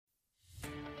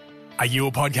Are you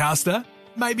a podcaster?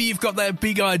 Maybe you've got that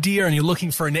big idea and you're looking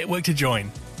for a network to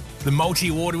join. The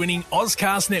multi-award winning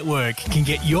Ozcast Network can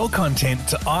get your content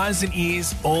to eyes and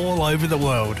ears all over the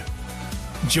world.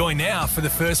 Join now for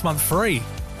the first month free,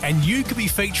 and you could be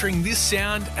featuring this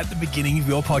sound at the beginning of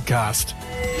your podcast.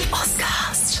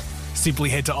 Ozcast. Simply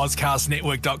head to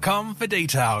ozcastnetwork.com for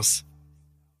details.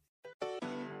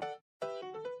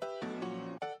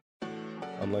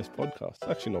 Unlaced podcast.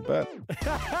 Actually not bad.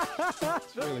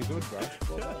 It's really good, bro.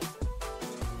 Well done.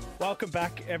 Welcome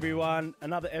back, everyone.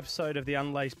 Another episode of the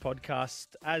Unlaced podcast.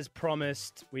 As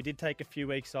promised, we did take a few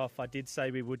weeks off. I did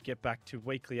say we would get back to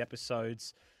weekly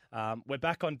episodes. We're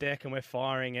back on deck and we're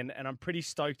firing, and I'm pretty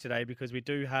stoked today because we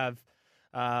do have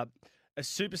a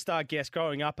superstar guest.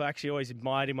 Growing up, I actually always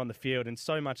admired him on the field, and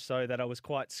so much so that I was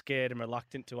quite scared and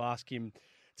reluctant to ask him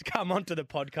to come onto the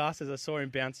podcast as I saw him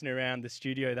bouncing around the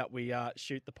studio that we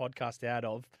shoot the podcast out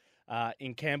of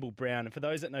in Campbell Brown. And for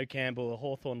those that know Campbell, a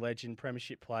Hawthorn legend,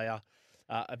 premiership player,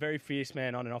 a very fierce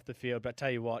man on and off the field. But tell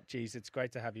you what, geez, it's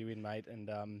great to have you in, mate. And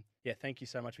thank you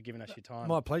so much for giving us your time.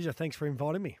 My pleasure. Thanks for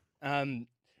inviting me.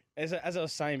 As I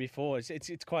was saying before,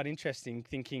 it's quite interesting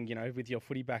thinking, with your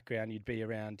footy background, you'd be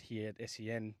around here at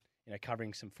SEN,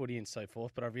 covering some footy and so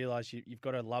forth. But I realise you've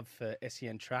got a love for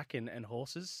SEN track and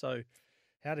horses. So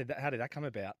how did that come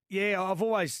about? Yeah, I've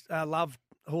always loved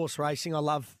horse racing. I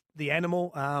love the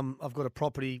animal. I've got a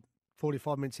property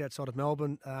 45 minutes outside of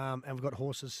Melbourne, and we've got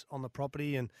horses on the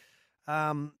property. And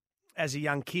as a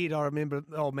young kid, I remember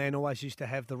the old man always used to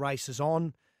have the races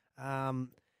on, and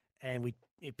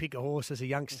you'd pick a horse as a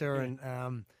youngster.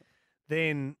 And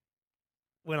then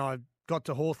when I got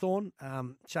to Hawthorn,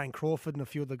 Shane Crawford and a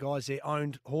few of the guys there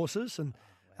owned horses, and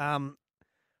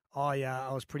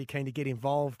I was pretty keen to get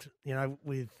involved,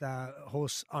 with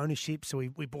horse ownership. So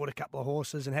we bought a couple of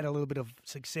horses and had a little bit of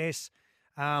success.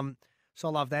 So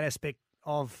I love that aspect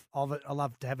of it. I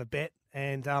love to have a bet,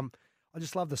 and I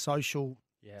just love the social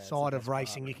side of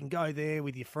racing. You can go there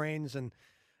with your friends and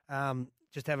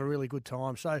just have a really good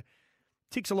time. So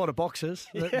ticks a lot of boxes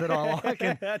that I like.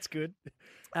 And, that's good.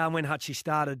 When Hutchie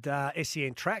started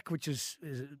SEN Track, which is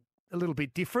a little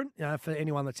bit different, for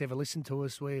anyone that's ever listened to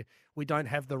us, where we don't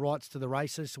have the rights to the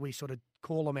races. So we sort of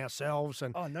call them ourselves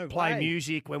and play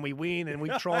music when we win, and we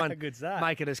try and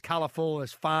make it as colourful,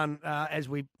 as fun as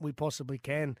we possibly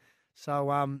can.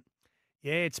 So,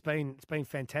 it's been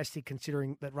fantastic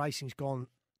considering that racing's gone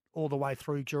all the way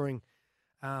through during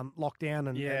lockdown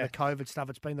and the COVID stuff.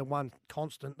 It's been the one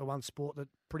constant, the one sport that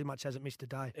pretty much hasn't missed a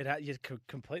day. You're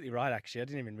completely right, actually. I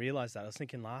didn't even realise that. I was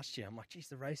thinking last year, I'm like, geez,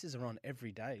 the races are on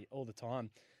every day, all the time.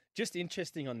 Just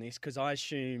interesting on this, because I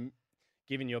assume,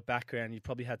 given your background, you've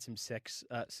probably had some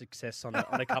success on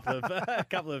a couple of a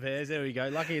couple of hares. There we go.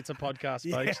 Lucky it's a podcast,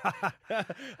 folks.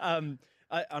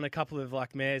 On a couple of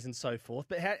mares and so forth.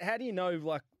 But how do you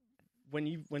know,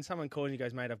 when someone calls and you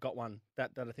goes, mate, I've got one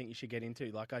that I think you should get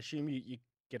into? I assume you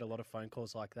get a lot of phone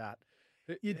calls like that.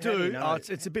 You do. You know?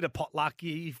 It's a bit of potluck.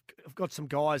 You've got some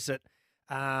guys that,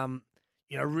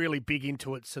 really big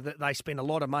into it, so that they spend a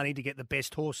lot of money to get the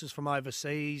best horses from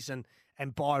overseas and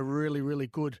buy really, really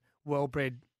good,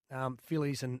 well-bred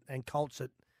fillies and colts at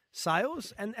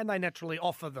sales, and they naturally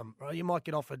offer them. Right? You might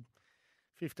get offered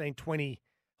 15, 20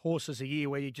 horses a year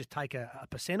where you just take a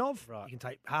percent of. Right. You can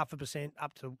take 0.5%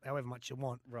 up to however much you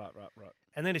want. Right.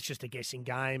 And then it's just a guessing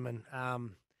game, and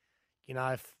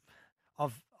if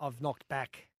I've knocked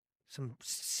back some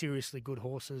seriously good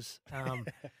horses,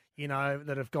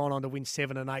 that have gone on to win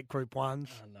 7 and 8 Group 1s,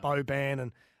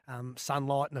 Boban and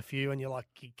Sunlight and a few, and you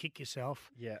kick yourself.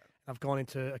 Yeah. I've gone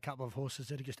into a couple of horses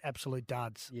that are just absolute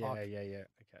duds. Yeah. Okay.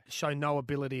 Show no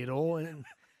ability at all, and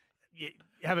you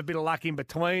have a bit of luck in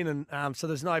between, and so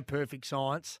there's no perfect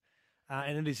science,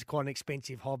 and it is quite an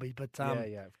expensive hobby, but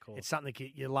of course. It's something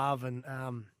you love, and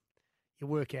you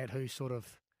work out who sort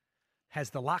of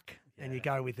has the luck, and you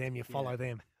go with them, you follow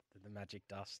them. The magic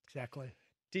dust. Exactly.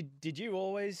 Did you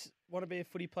always want to be a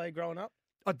footy player growing up?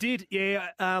 I did, yeah.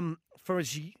 For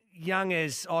as young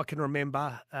as I can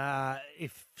remember,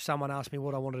 if someone asked me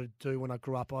what I wanted to do when I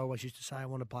grew up, I always used to say I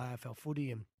want to play AFL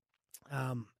footy.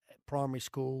 And primary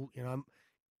school,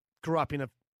 grew up in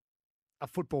a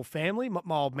football family. My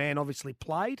old man obviously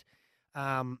played.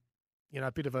 A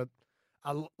bit of a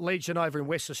legend over in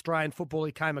West Australian football.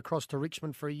 He came across to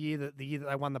Richmond for a year, the year that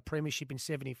they won the premiership in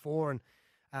 74,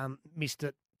 and missed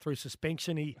it through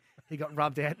suspension. He got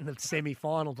rubbed out in the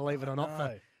semi-final, believe it or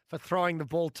not, for throwing the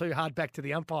ball too hard back to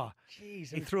the umpire.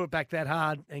 Jeez, he threw it back that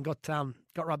hard and got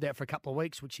rubbed out for a couple of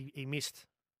weeks, which he missed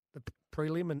the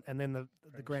prelim and then the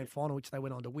grand final, which they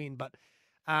went on to win. But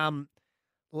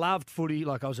loved footy.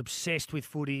 I was obsessed with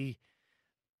footy.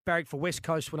 barracked for West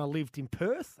Coast when I lived in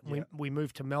Perth. Yeah. We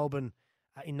moved to Melbourne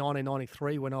in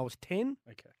 1993 when I was 10.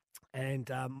 Okay. And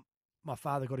my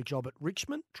father got a job at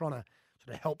Richmond, trying to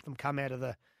sort of help them come out of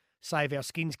the Save Our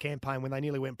Skins campaign when they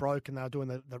nearly went broke and they were doing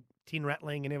the tin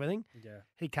rattling and everything. Yeah.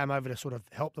 He came over to sort of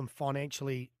help them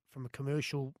financially from a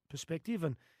commercial perspective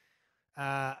and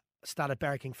started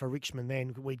barracking for Richmond.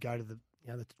 Then we'd go to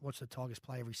watch the Tigers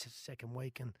play every second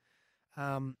week,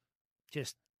 and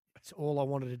just it's all I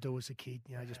wanted to do as a kid.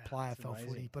 Just play AFL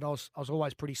footy. But I was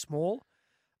always pretty small,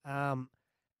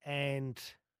 and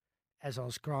as I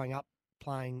was growing up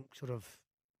playing sort of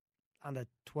under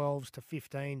 12s to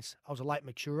 15s, I was a late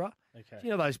maturer. Okay. You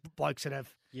know those blokes that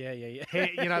have Yeah. hair,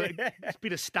 a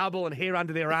bit of stubble and hair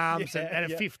under their arms,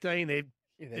 and at 15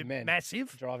 they're men.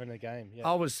 massive. Driving the game. Yeah.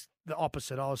 I was the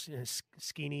opposite. I was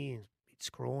skinny and a bit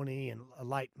scrawny and a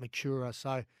late maturer.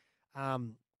 So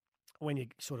when you're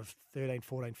sort of 13,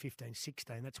 14, 15,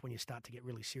 16, that's when you start to get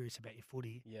really serious about your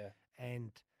footy. Yeah.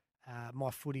 And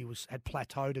my footy had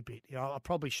plateaued a bit. I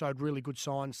probably showed really good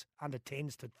signs under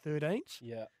 10s to 13s.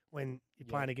 Yeah. When you're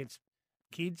playing against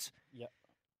kids. Yeah.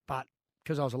 But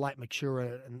because I was a late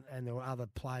maturer and there were other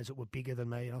players that were bigger than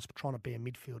me and I was trying to be a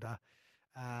midfielder,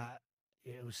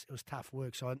 it was tough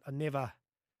work. So I never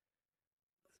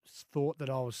thought that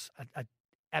I was an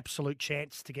absolute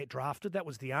chance to get drafted. That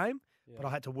was the aim, but I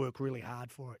had to work really hard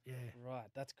for it, yeah. Right,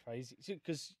 that's crazy.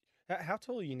 Because how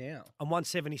tall are you now? I'm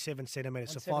 177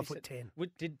 centimetres, so 5'10".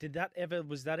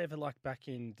 Was that ever like back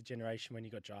in the generation when you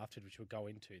got drafted, which we'll go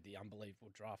into, the unbelievable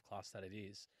draft class that it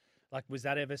is? Like, was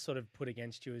that ever sort of put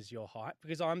against you as your height?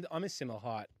 Because I'm a similar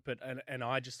height, and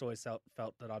I just always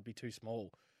felt that I'd be too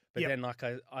small. But then, like,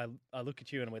 I look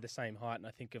at you and we're the same height, and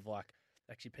I think of, like,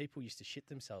 actually people used to shit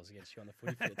themselves against you on the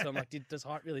footy field. So I'm like, does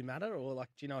height really matter? Or, like,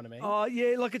 do you know what I mean? Oh,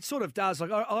 yeah, like, it sort of does.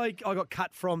 Like, I got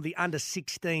cut from the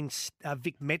under-16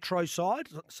 Vic Metro side.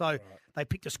 So they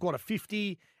picked a squad of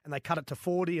 50, and they cut it to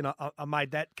 40, and I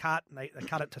made that cut, and they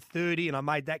cut it to 30, and I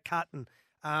made that cut. And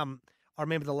I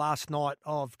remember the last night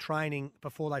of training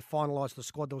before they finalised the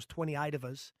squad, there was 28 of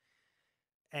us,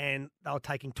 and they were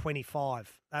taking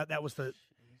 25. That was the...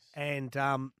 And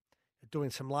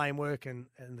doing some lane work, and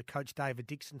the coach David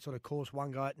Dixon sort of calls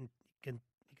one guy, and you can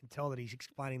tell that he's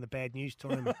explaining the bad news to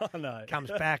him. Oh, no.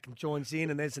 Comes back and joins in,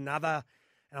 and there's another,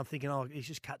 and I'm thinking, oh, he's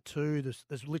just cut two.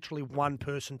 There's literally one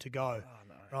person to go,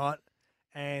 right?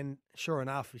 And sure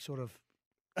enough, he sort of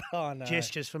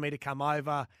gestures for me to come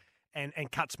over,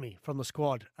 and cuts me from the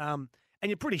squad. And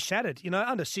you're pretty shattered,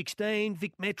 under 16,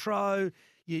 Vic Metro.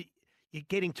 You're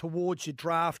getting towards your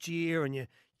draft year, and you're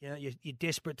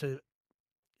desperate to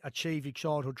achieve your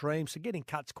childhood dreams. So getting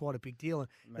cut's quite a big deal. And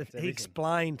he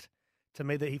explained to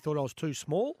me that he thought I was too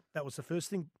small. That was the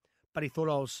first thing. But he thought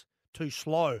I was too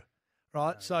slow,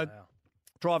 right?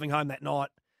 Driving home that night,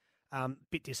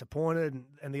 bit disappointed.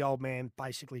 And the old man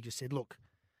basically just said, look,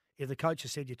 if the coach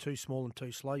has said you're too small and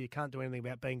too slow, you can't do anything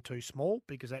about being too small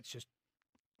because that's just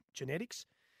genetics.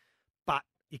 But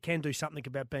you can do something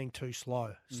about being too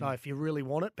slow. So if you really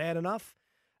want it bad enough,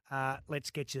 let's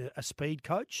get you a speed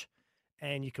coach,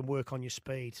 and you can work on your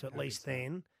speed. So at least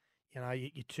then,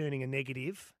 you're turning a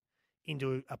negative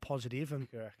into a positive. And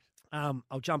correct.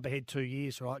 I'll jump ahead 2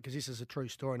 years, right, because this is a true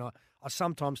story. And I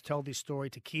sometimes tell this story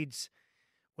to kids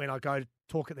when I go to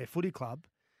talk at their footy club,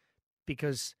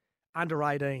 because under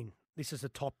 18, this is the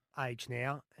top age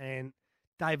now, and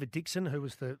David Dixon, who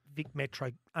was the Vic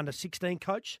Metro under 16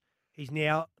 coach, he's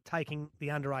now taking the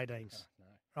under 18s,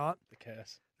 right? The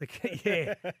curse.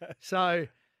 Yeah. So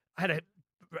I had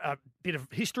a bit of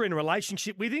history and a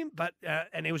relationship with him, but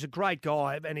and he was a great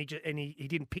guy, and he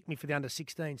didn't pick me for the under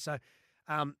 16. So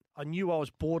I knew I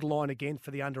was borderline again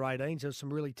for the under 18s. There were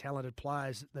some really talented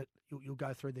players that you'll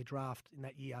go through their draft in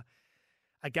that year.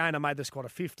 Again, I made the squad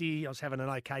of 50. I was having an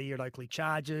okay year at Oakley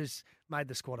Chargers. Made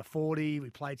the squad of 40. We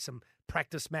played some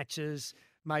practice matches.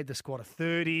 Made the squad of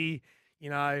 30.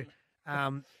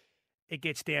 It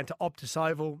gets down to Optus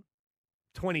Oval,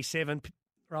 27,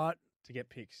 right? To get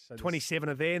picks. So 27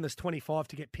 are there, and there's 25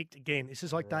 to get picked again. This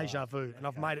is like deja vu, and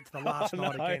I've made it to the last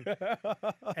night again.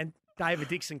 And David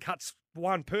Dixon cuts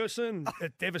one person,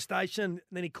 devastation, and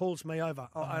then he calls me over,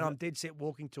 and I'm dead set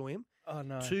walking to him. Oh,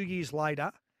 no. 2 years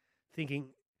later, thinking,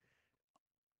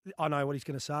 I know what he's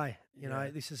going to say.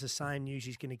 This is the same news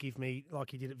he's going to give me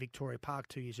like he did at Victoria Park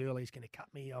 2 years earlier. He's going to cut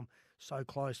me. I'm so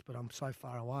close, but I'm so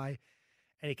far away.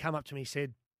 And he came up to me and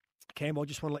said, Campbell, I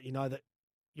just want to let you know that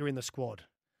you're in the squad.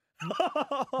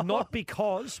 Not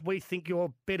because we think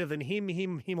you're better than him,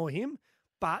 or him,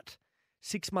 but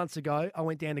 6 months ago, I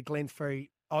went down to Glenferrie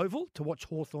Oval to watch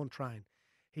Hawthorn train.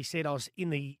 He said I was in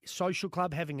the social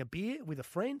club having a beer with a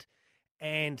friend,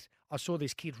 And I saw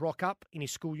this kid rock up in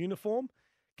his school uniform,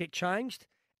 get changed,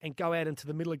 and go out into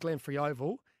the middle of Glenfrey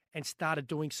Oval and started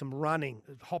doing some running,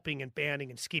 hopping and bounding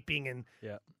and skipping and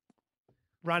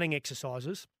running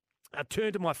exercises. I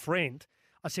turned to my friend.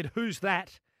 I said, "Who's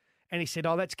that?" And he said,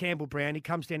 "Oh, that's Campbell Brown. He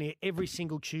comes down here every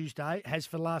single Tuesday, has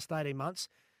for the last 18 months,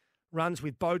 runs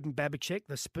with Bowden Babicek,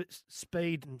 the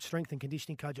speed and strength and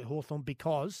conditioning coach at Hawthorn,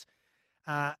 because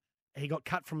he got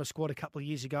cut from a squad a couple of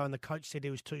years ago and the coach said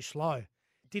he was too slow."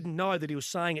 Didn't know that he was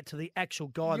saying it to the actual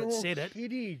guy that said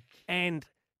it. And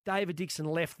David Dixon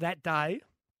left that day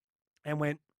and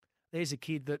went, "There's a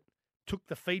kid that took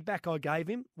the feedback I gave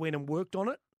him, went and worked on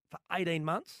it for 18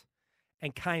 months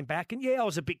and came back." And, I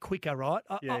was a bit quicker, right?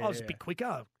 I was a bit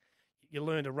quicker. You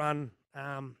learn to run,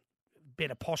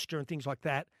 better posture and things like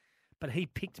that. But he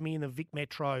picked me in the Vic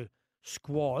Metro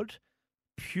squad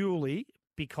purely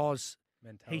because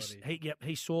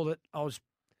he saw that I was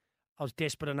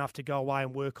desperate enough to go away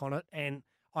and work on it, and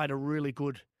I had a really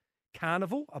good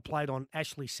carnival. I played on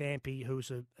Ashley Sampi, who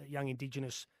was a young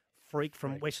Indigenous freak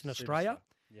from Western Australia,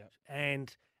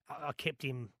 and I kept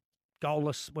him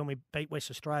goalless when we beat West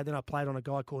Australia. Then I played on a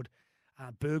guy called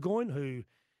Burgoyne, who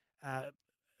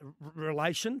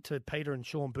relation to Peter and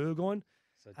Sean Burgoyne.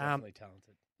 So definitely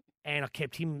talented. And I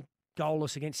kept him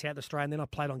goalless against South Australia. And then I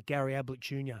played on Gary Ablett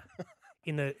Jr.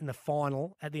 in the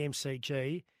final at the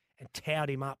MCG and towed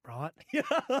him up, right?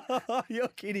 You're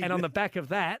kidding. And on the back of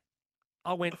that,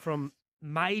 I went from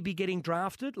maybe getting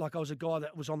drafted, like I was a guy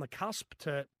that was on the cusp,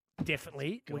 to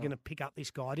definitely we're going to pick up this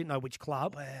guy. I didn't know which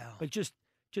club. Wow. But just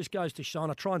goes to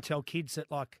shine. I try and tell kids that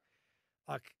like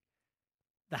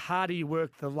the harder you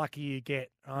work, the luckier you get,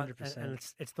 right? 100%. And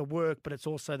it's the work, but it's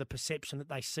also the perception that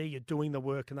they see you doing the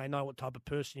work and they know what type of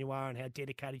person you are and how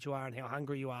dedicated you are and how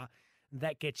hungry you are. And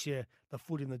that gets you the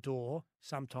foot in the door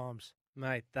sometimes.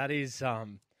 Mate, that is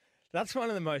that's one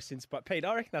of the most Pete,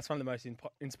 I reckon that's one of the most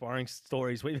inspiring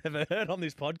stories we've ever heard on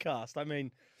this podcast. I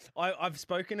mean, I've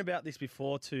spoken about this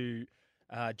before to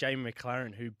Jamie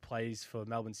McLaren, who plays for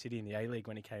Melbourne City in the A-League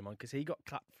when he came on, because he got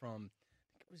cut from,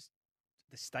 I think it was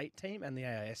the state team and the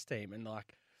AIS team. And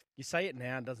like, you say it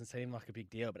now, it doesn't seem like a big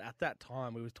deal, but at that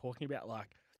time we were talking about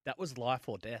like, that was life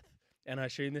or death. And I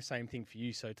assume the same thing for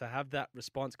you. So to have that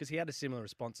response, because he had a similar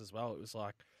response as well, it was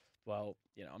like, well,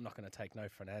 I'm not going to take no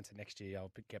for an answer next year.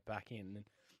 I'll get back in.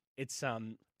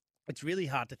 And it's really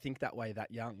hard to think that way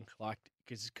that young, like,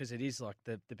 because it is like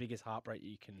the biggest heartbreak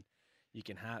you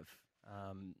can have.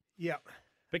 Yeah.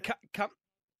 But come.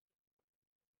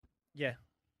 Yeah.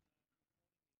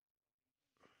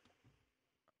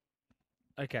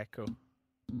 Okay, cool.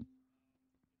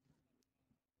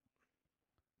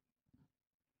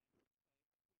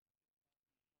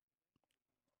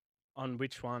 On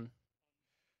which one?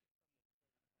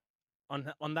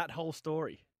 On that whole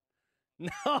story? No,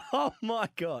 oh my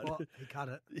God. What? He cut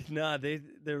it. No,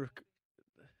 they're.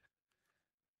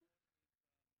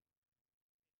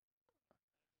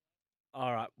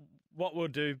 All right. What we'll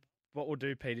do,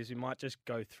 Pete, is we might just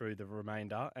go through the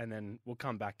remainder, and then we'll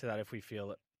come back to that if we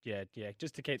feel it. Yeah,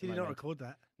 just to keep. Did he not record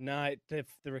that? No, the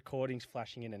recording's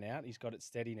flashing in and out. He's got it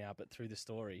steady now, but through the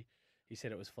story, he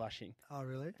said it was flashing. Oh,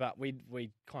 really? But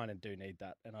we kind of do need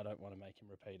that, and I don't want to make him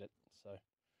repeat it, so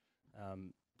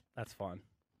that's fine.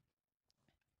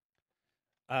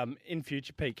 In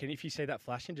future, Pete, if you see that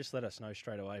flashing, just let us know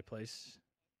straight away, please.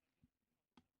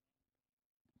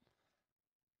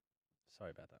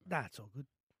 Sorry about that, mate. Nah, it's all good.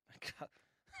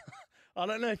 I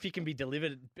don't know if you can be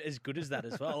delivered as good as that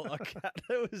as well. Like,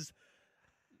 it was.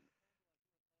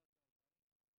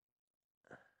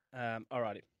 All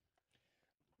righty.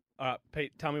 All right,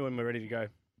 Pete, tell me when we're ready to go.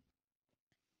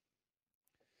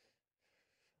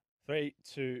 3,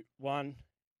 2, 1.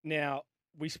 Now,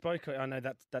 we spoke, I know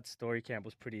that story camp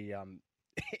was pretty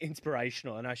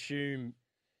inspirational, and I assume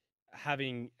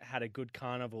having had a good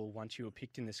carnival once you were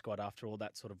picked in the squad after all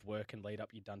that sort of work and lead up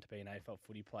you'd done to be an AFL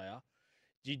footy player,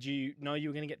 did you know you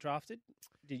were going to get drafted?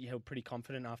 Did you feel pretty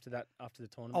confident after the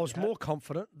tournament? I was more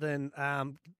confident than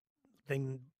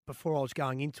before I was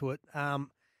going into it.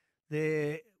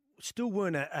 There still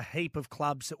weren't a heap of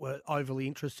clubs that were overly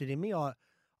interested in me. I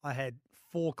had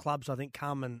 4 clubs, I think,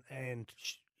 come and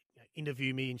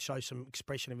interview me and show some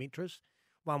expression of interest.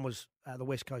 One was the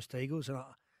West Coast Eagles, and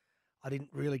I didn't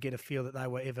really get a feel that they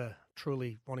were ever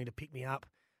truly wanting to pick me up.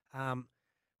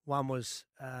 One was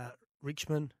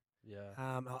Richmond. Yeah.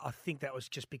 I think that was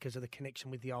just because of the connection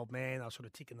with the old man. I was sort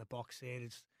of ticking the box there,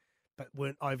 but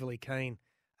weren't overly keen.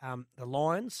 The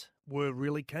Lions were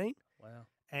really keen. Wow.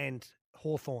 And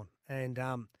Hawthorn. And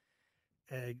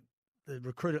the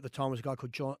recruiter at the time was a guy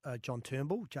called John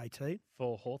Turnbull, JT.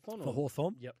 For Hawthorn? For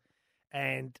Hawthorn. Yep.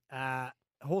 And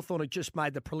Hawthorn had just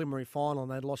made the preliminary final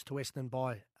and they'd lost to Essendon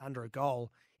by under a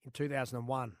goal in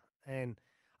 2001. And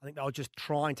I think they were just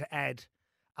trying to add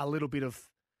a little bit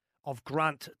of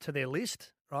grunt to their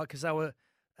list, right? Because they were,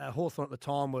 Hawthorn at the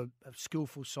time were a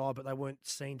skillful side, but they weren't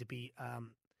seen to be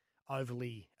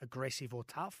overly aggressive or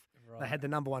tough. Right. They had the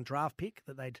number 1 draft pick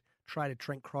that they'd traded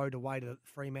Trent Crowe away to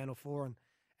Fremantle for and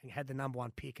had the number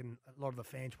 1 pick, and a lot of the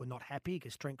fans were not happy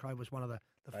because Trent Crowe was one of the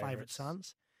favourite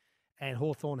sons. And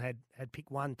Hawthorn had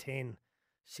picked 1, 10,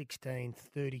 16,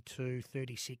 32,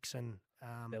 36, and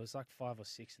there was like 5 or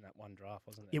 6 in that one draft,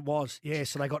 wasn't there? It was, yeah.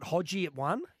 So they got Hodgie at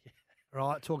 1,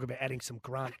 right? Talk about adding some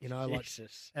grunt,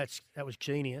 Jesus. Like that was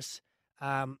genius.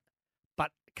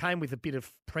 But came with a bit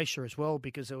of pressure as well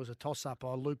because there was a toss-up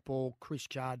on Luke Ball, Chris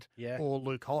Judd, or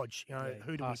Luke Hodge.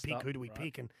 Who do we pick? Who do we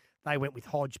pick? And they went with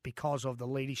Hodge because of the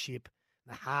leadership,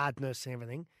 the hardness, and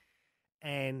everything.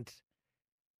 And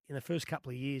in the first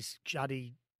couple of years,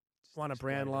 Juddy won a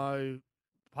Brownlow,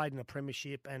 played in a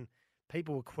premiership, and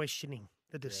people were questioning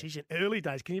the decision. Early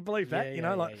days, can you believe that?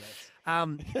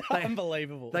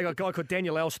 Unbelievable. They got a guy called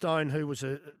Daniel Elstone, who was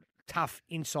a tough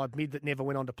inside mid that never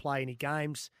went on to play any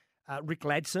games. Rick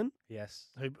Ladson,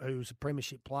 who was a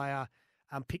premiership player,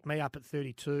 picked me up at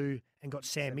 32 and got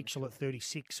Sam Mitchell at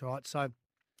 36, right? So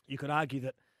you could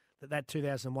argue that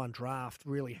 2001 draft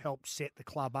really helped set the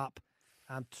club up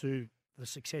to the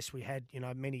success we had,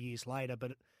 many years later.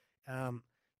 But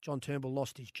John Turnbull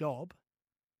lost his job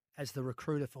as the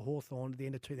recruiter for Hawthorn at the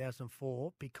end of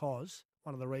 2004 because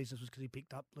one of the reasons was because he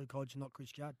picked up Luke Hodge and not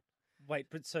Chris Judd. Wait,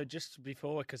 but so just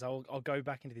before, because I'll go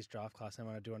back into this draft class, and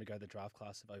when I do want to go to the draft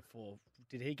class of 04,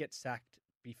 did he get sacked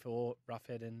before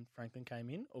Roughhead and Franklin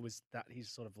came in, or was that his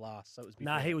sort of last? So it was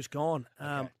before. No, he was gone.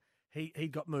 Okay. He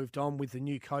got moved on with the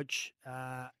new coach.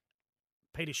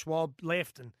 Peter Schwab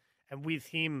left, and with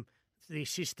him the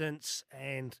assistants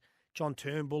and John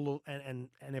Turnbull and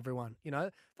everyone.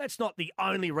 That's not the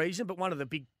only reason, but one of the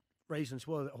big reasons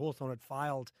was that Hawthorn had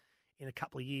failed in a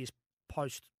couple of years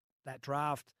post that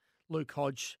draft. Luke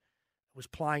Hodge was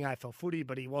playing AFL footy,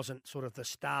 but he wasn't sort of the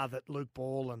star that Luke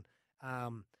Ball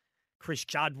and Chris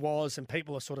Judd was, and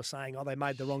people are sort of saying, they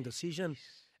made the wrong decision,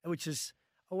 which is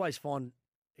always find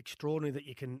extraordinary that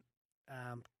you can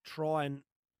try and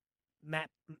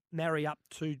marry up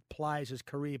 2 players'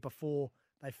 career before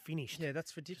they've finished. Yeah,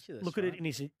 that's ridiculous. Look at it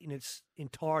in its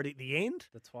entirety at the end.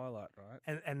 The twilight,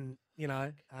 right? And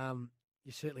you're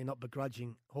certainly not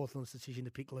begrudging Hawthorn's decision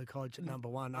to pick Luke Hodge at number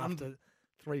 1 after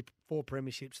 4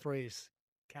 premierships, 3 as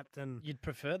captain. You'd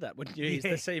prefer that, wouldn't you? He's the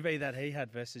CV that he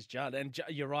had versus Judd. And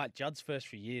you're right, Judd's first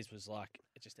few years was like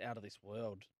just out of this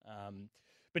world.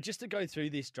 But just to go through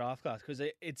this draft class, because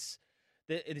it's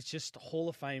just Hall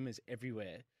of Famers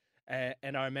everywhere.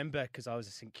 And I remember, because I was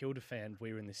a St Kilda fan,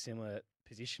 we were in this similar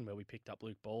position where we picked up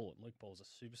Luke Ball, and Luke Ball's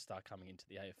a superstar coming into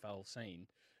the AFL scene.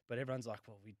 But everyone's like,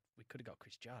 well, we could have got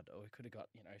Chris Judd, or we could have got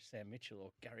Sam Mitchell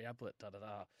or Gary Ablett,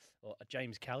 or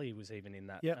James Kelly was even in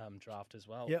that draft as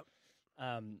well. Yep.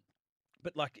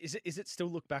 But like, is it still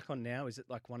looked back on now? Is it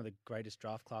like one of the greatest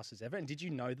draft classes ever? And did you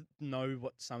know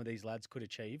what some of these lads could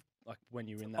achieve, like when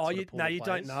you were in that sort of pool of you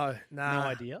players? don't know. No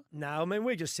idea? No, I mean,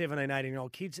 we're just 17,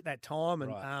 18-year-old kids at that time,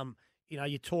 and right.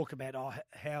 You talk about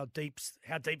how deep's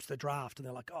the draft, and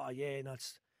they're like,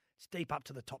 it's deep up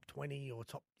to the top 20 or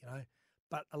top,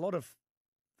 But a lot of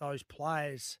those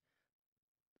players,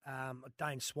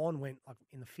 Dane Swan went like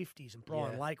in the 50s, and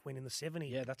Brian Lake went in the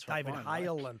 70s. Yeah, that's right. David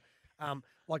Hale, and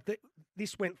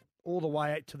this went all the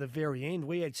way out to the very end.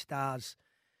 We had stars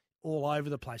all over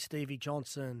the place: Stevie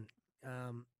Johnson,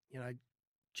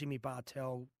 Jimmy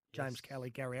Bartell, James Kelly,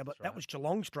 Gary Ablett. That was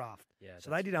Geelong's draft. Yeah,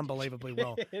 so they did unbelievably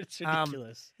well. It's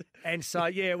ridiculous. And so,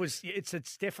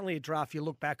 it's definitely a draft you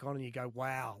look back on and you go,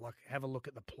 wow, like have a look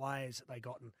at the players that they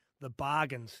got and the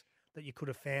bargains that you could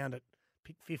have found at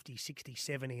pick 50, 60,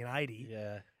 70 and 80.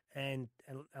 Yeah. And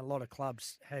a lot of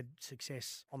clubs had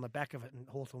success on the back of it, and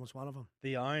Hawthorn was one of them.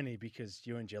 The irony, because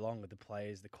you and Geelong were the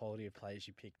players, the quality of players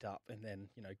you picked up, and then,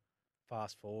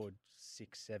 fast forward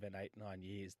 6, 7, 8, 9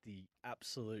 years, the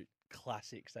absolute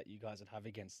classics that you guys would have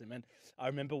against them. And I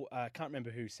remember, I can't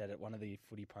remember who said it, one of the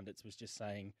footy pundits was just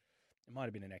saying, it might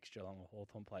have been an ex-Geelong or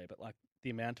Hawthorn player, but like the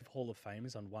amount of Hall of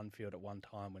Famers on one field at one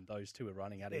time when those two were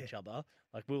running at each other,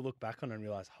 like we'll look back on and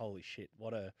realise, holy shit,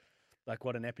 what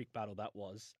an epic battle that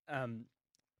was.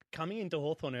 Coming into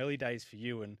Hawthorn early days for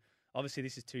you, and obviously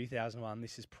this is 2001,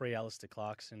 this is pre-Alistair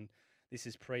Clarkson, this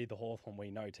is pre the Hawthorn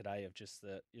we know today of just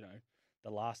the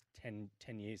last 10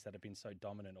 years that have been so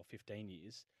dominant, or 15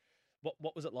 years.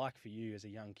 What was it like for you as a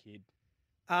young kid?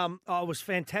 It was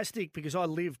fantastic because I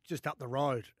lived just up the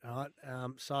road. Right?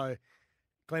 So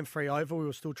Glenfrey Oval we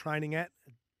were still training at.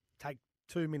 Take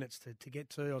 2 minutes to get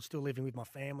to. I was still living with my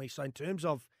family. So in terms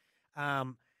of,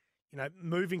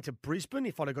 moving to Brisbane,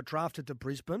 if I'd have got drafted to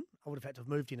Brisbane, I would have had to have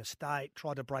moved interstate,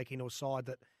 tried to break into a side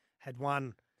that had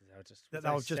won. They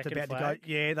were just about to go.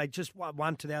 Yeah, they just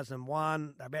won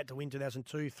 2001. They're about to win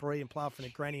 2002, 3 and play off in a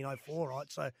granny in 04,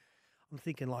 right? So I'm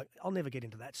thinking, I'll never get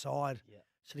into that side. Yeah.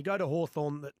 So to go to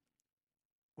Hawthorn, that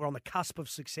we're on the cusp of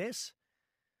success,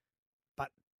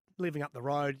 but living up the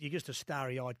road, you're just a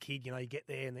starry-eyed kid. You get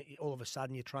there and all of a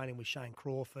sudden you're training with Shane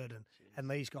Crawford and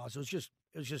these guys. It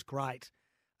was just great.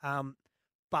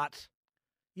 But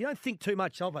you don't think too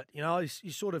much of it.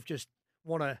 You sort of just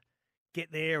want to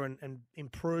get there and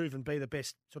improve and be the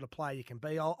best sort of player you can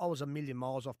be. I was a million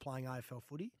miles off playing AFL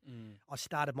footy. I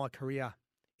started my career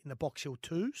in the Box Hill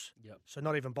 2s. Yep. So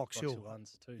not even Box Hill.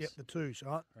 1s, 2s. Yep, the 2s,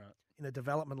 right? In the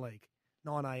development league.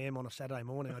 9 a.m. on a Saturday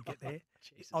morning, I'd get there.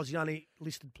 I was the only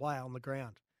listed player on the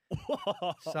ground.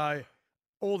 So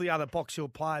all the other Box Hill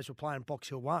players were playing Box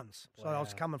Hill 1s. So I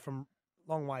was coming from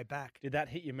a long way back. Did that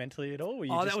hit you mentally at all?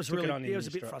 That was really, it was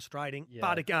a bit frustrating. Yeah.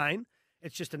 But again,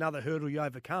 it's just another hurdle you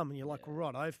overcome. And you're like,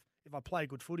 well, right, if I play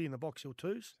good footy in the Box Hill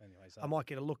 2s, I might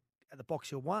get a look at the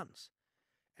Box Hill 1s.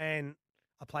 And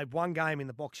I played one game in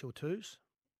the Box Hill 2s,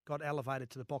 got elevated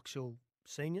to the Box Hill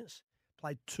seniors,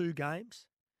 played 2 games,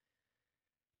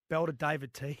 belted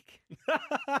David Teague.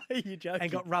 You're joking.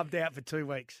 And got rubbed out for 2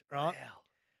 weeks, right? Wow.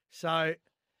 So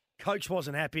coach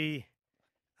wasn't happy.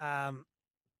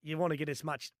 You want to get as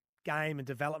much game and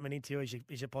development into you as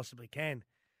you possibly can.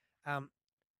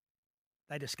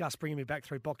 They discussed bringing me back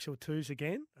through Box Hill 2s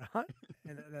again, right?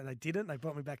 And they didn't. They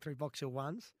brought me back through Box Hill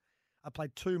 1s. I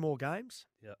played 2 more games.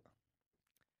 Yeah.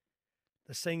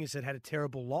 The seniors had a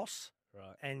terrible loss.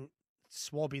 Right. And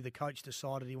Swabby, the coach,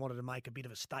 decided he wanted to make a bit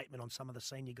of a statement on some of the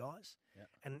senior guys. Yeah.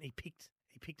 And he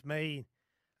picked me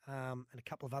and a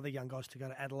couple of other young guys to go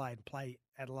to Adelaide and play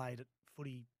Adelaide at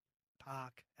Footy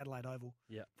Park, Adelaide Oval.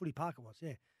 Yeah. Footy Park it was,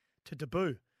 yeah. To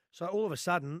debut. So all of a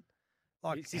sudden,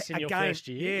 is this in your first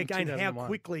year? Yeah, again, how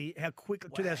quickly, wow.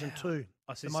 2002.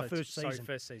 My first season.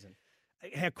 First season.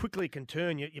 How quickly it can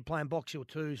turn. You're playing Box Hill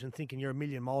 2s and thinking you're a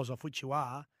million miles off, which you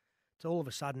are. So all of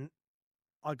a sudden,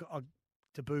 I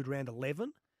debuted round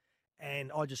 11,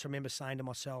 and I just remember saying to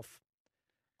myself,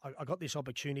 I got this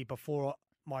opportunity before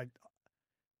I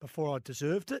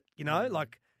deserved it.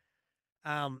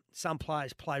 Some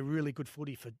players play really good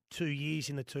footy for 2 years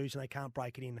in the 2s and they can't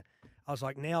break it in. I was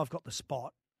like, now I've got the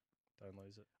spot. Don't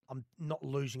lose it. I'm not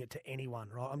losing it to anyone,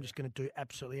 right? I'm just going to do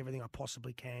absolutely everything I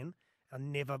possibly can. I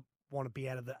never want to be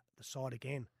out of the side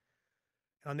again.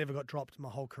 And I never got dropped my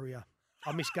whole career.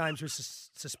 I missed games with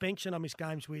suspension. I missed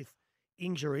games with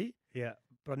injury. Yeah.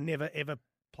 But I never, ever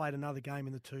played another game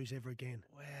in the 2s ever again.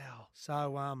 Wow.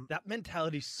 So that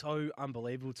mentality's so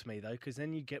unbelievable to me, though, because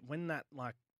then you get that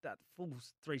full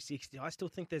 360. I still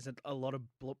think there's a lot of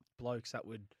blokes that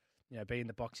would be in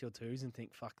the Box Hill 2s and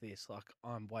think, fuck this,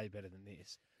 I'm way better than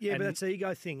this. Yeah, but that's an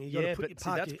ego thing. You got to put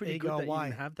that's pretty ego good that away.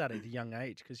 you can have that at a young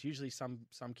age, because usually some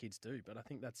kids do, but I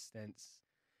think that's stance.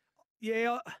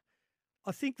 Yeah,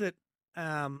 I think that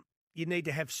you need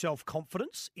to have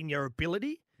self-confidence in your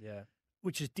ability. Yeah.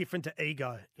 Which is different to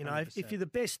ego. 100%. If you're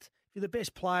the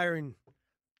best player in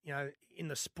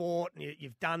the sport and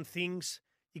you've done things,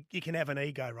 you can have an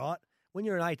ego, right? When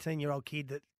you're an 18-year-old kid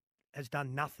that has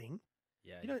done nothing,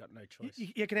 you've got no choice.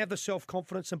 You can have the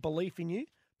self-confidence and belief in you,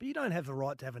 but you don't have the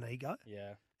right to have an ego.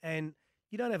 Yeah. And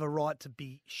you don't have a right to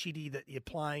be shitty that you're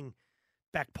playing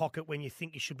back pocket when you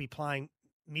think you should be playing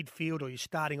midfield or you're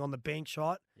starting on the bench,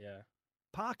 right? Yeah.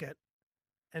 Park it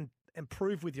and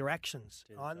prove with your actions.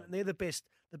 Right? And they're the best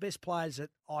players that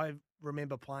I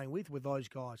remember playing with were those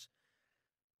guys.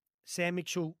 Sam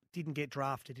Mitchell didn't get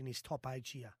drafted in his top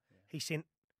age year. Yeah. He sent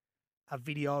a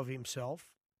video of himself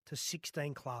to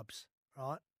 16 clubs,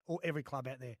 right? Or every club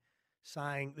out there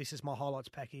saying, this is my highlights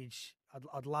package.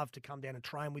 I'd love to come down and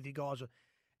train with you guys.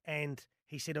 And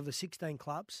he said of the 16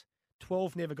 clubs,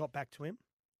 12 never got back to him.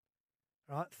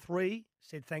 Right, 3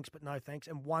 said thanks but no thanks,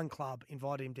 and 1 club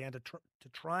invited him down to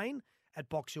train at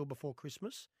Box Hill before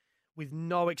Christmas with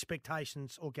no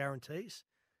expectations or guarantees.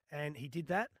 And he did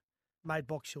that, made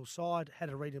Box Hill side, had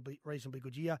a reasonably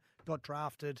good year, got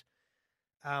drafted,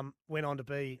 went on to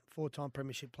be 4-time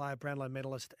premiership player, Brownlow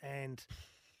medalist, and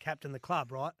captain the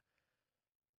club, right?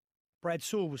 Brad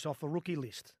Sewell was off the rookie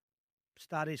list,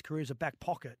 started his career as a back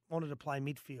pocket, wanted to play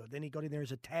midfield. Then he got in there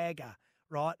as a tagger,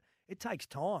 right? It takes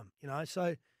time,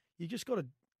 so you just got to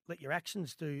let your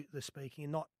actions do the speaking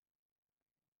and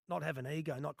not have an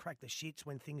ego, not crack the shits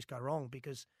when things go wrong,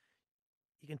 because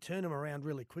you can turn them around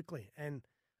really quickly. And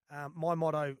my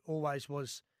motto always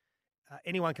was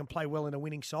anyone can play well in a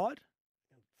winning side,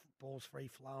 ball's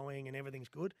free-flowing and everything's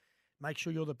good. Make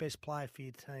sure you're the best player for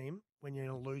your team when you're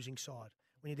in a losing side.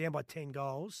 When you're down by 10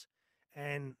 goals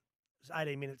and there's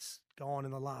 18 minutes gone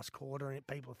in the last quarter and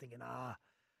people are thinking,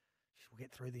 we'll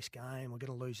get through this game, we're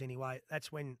going to lose anyway.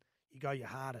 That's when you go your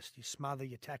hardest. You smother,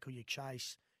 you tackle, you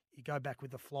chase, you go back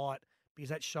with the flight, because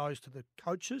that shows to the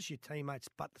coaches, your teammates,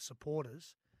 but the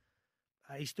supporters,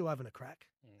 he's still having a crack.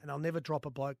 And I'll never drop a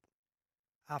bloke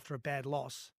after a bad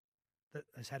loss that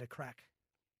has had a crack.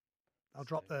 I'll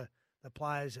drop the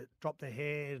players that drop their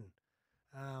head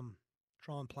and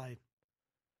try and play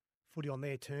footy on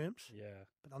their terms. Yeah.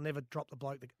 But I'll never drop the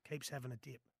bloke that keeps having a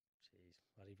dip.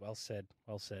 Jeez, bloody well said.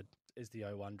 Well said. Is the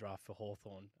 01 draft for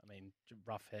Hawthorn. I mean,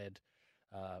 Roughhead,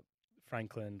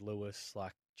 Franklin, Lewis,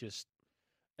 just,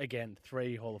 again,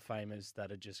 3 Hall of Famers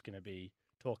that are just going to be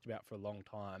talked about for a long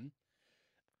time.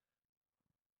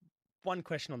 One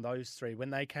question on those 3. When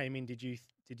they came in, did you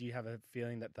have a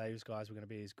feeling that those guys were going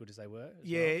to be as good as they were?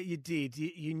 Yeah, you did.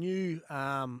 You knew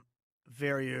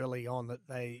very early on that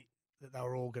they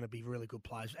were all going to be really good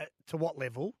players. To what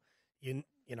level? You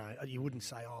wouldn't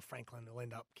say, Franklin will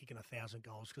end up kicking 1,000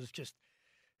 goals, because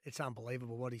it's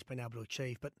unbelievable what he's been able to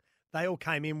achieve. But they all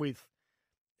came in with,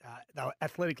 they were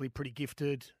athletically pretty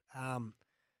gifted.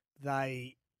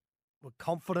 They were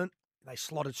confident. They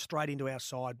slotted straight into our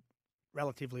side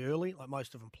relatively early, like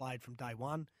most of them played from day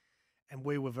one. And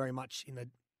we were very much in the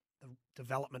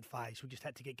development phase. We just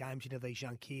had to get games into these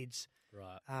young kids.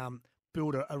 Right.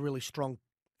 Build a really strong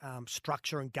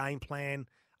structure and game plan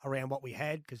around what we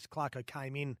had, because Clarko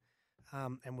came in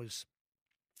and was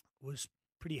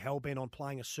pretty hell-bent on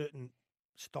playing a certain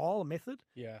style, a method.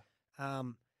 Yeah.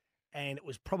 And it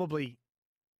was probably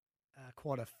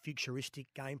quite a futuristic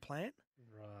game plan.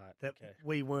 Right. That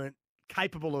we weren't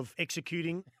capable of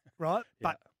executing, right? Yeah.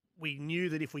 But we knew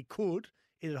that if we could,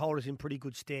 it would hold us in pretty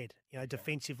good stead,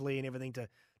 defensively and everything to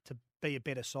be a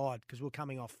better side, because we're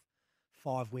coming off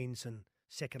 5 wins and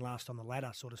second last on the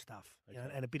ladder sort of stuff,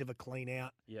 and a bit of a clean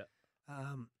out. Yeah.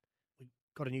 We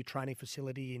got a new training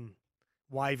facility in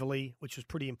Waverley, which was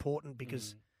pretty important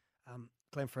because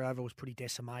Glenferrie was pretty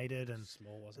decimated and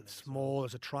small, wasn't it? Small.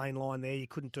 There's a train line there. You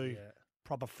couldn't do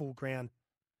proper full ground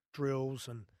drills,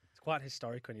 and it's quite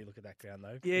historic when you look at that ground,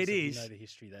 though. Yeah, it is. You know the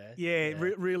history there. Yeah,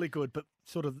 really good. But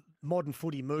sort of modern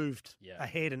footy moved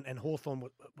ahead, and Hawthorn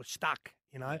was stuck.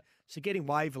 So getting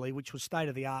Waverley, which was state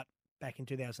of the art back in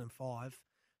 2005,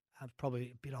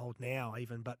 probably a bit old now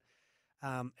even, but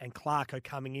and Clarko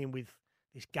coming in with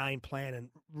this game plan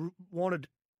and wanted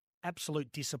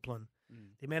absolute discipline.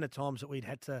 The amount of times that we'd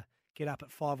had to get up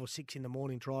at 5 or 6 in the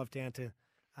morning, drive down to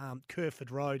Kerford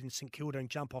Road in St Kilda and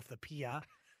jump off the pier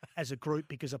as a group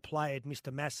because a player had missed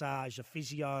a massage, a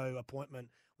physio appointment,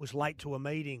 was late to a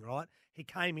meeting, right? He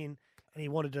came in and he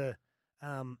wanted to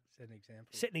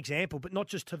set an example, but not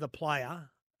just to the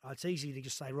player. It's easy to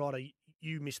just say, right,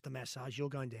 you missed the massage, you're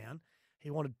going down. He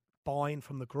wanted buy-in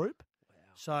from the group. Wow.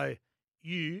 So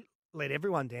you let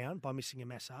everyone down by missing a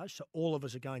massage, so all of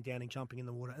us are going down and jumping in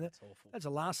the water. And that's awful. That's the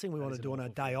last thing we want to do on our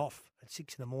day off at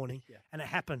 6 in the morning. Yeah. And it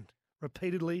happened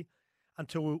repeatedly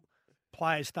until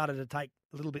players started to take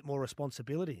a little bit more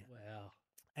responsibility. Wow.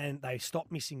 And they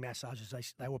stopped missing massages.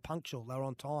 They were punctual. They were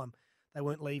on time. They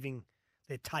weren't leaving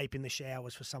their tape in the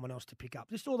showers for someone else to pick up.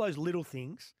 Just all those little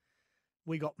things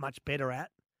we got much better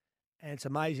at. And it's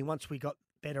amazing, once we got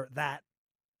better at that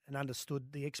and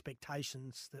understood the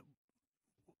expectations that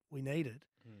we needed,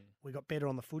 we got better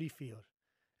on the footy field.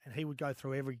 And he would go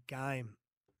through every game,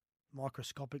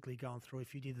 microscopically going through.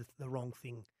 If you did the wrong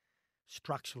thing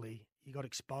structurally, you got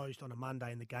exposed on a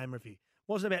Monday in the game review.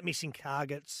 It wasn't about missing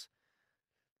targets,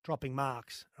 dropping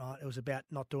marks, right? It was about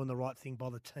not doing the right thing by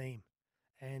the team.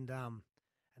 And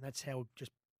that's how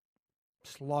just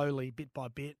slowly, bit by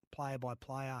bit, player by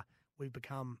player, we've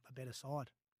become a better side.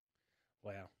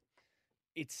 Wow.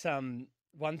 It's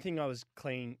one thing I was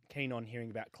keen on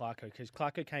hearing about Clarko, because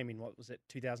Clarko came in,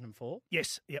 2004?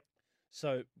 Yes, yep.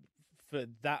 So for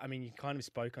that, I mean, you kind of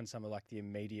spoke on some of the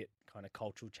immediate kind of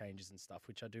cultural changes and stuff,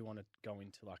 which I do want to go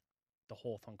into the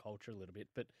Hawthorn culture a little bit.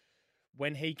 But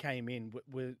when he came in,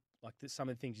 were some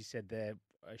of the things you said there,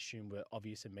 I assume, were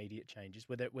obvious immediate changes.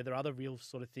 Were there other real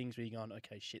sort of things where you're going,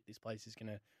 okay, shit, this place is going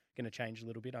to change a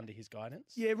little bit under his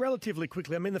guidance? Yeah, relatively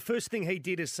quickly. I mean, the first thing he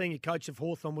did as senior coach of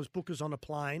Hawthorn was book us on a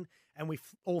plane, and we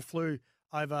all flew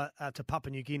over to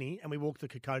Papua New Guinea, and we walked the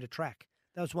Kokoda track.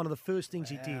 That was one of the first things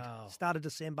he did. Started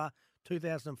December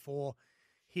 2004.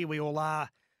 Here we all are,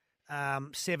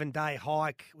 7-day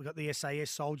hike. We've got the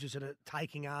SAS soldiers that are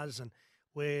taking us, and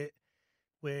we're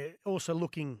also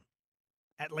looking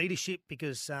at leadership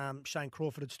because Shane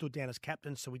Crawford had stood down as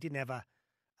captain, so we didn't have a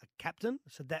captain.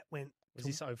 So that went Was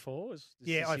this 04? Was this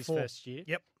Yeah, his 04. first year?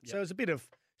 Yep. So it was a bit of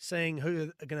seeing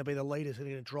who are going to be the leaders who are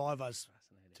going to drive us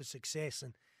to success,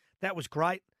 and that was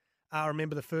great. I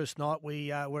remember the first night we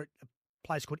were at a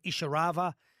place called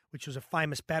Isharava, which was a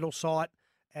famous battle site,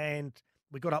 and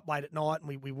we got up late at night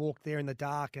and we walked there in the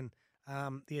dark, and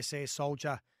the SAS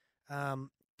soldier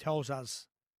tells us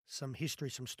some history,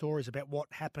 some stories about what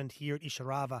happened here at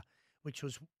Isharava, which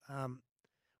was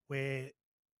where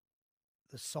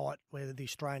the site where the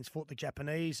Australians fought the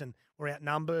Japanese and were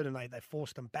outnumbered, and they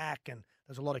forced them back, and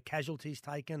there's a lot of casualties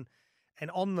taken.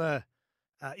 And on the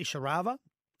Isharava,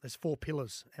 there's 4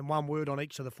 pillars, and one word on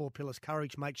each of the 4 pillars: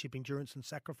 courage, mateship, endurance, and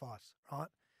sacrifice, right?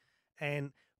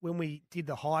 And when we did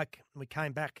the hike and we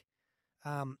came back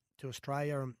to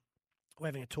Australia, and we're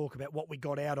having a talk about what we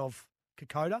got out of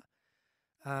Kokoda,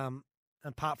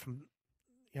 apart from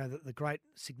the great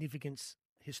significance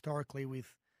historically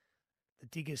with the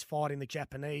diggers fighting the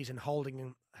Japanese and holding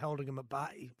them at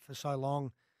bay for so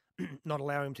long, not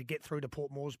allowing them to get through to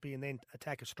Port Moresby and then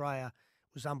attack Australia,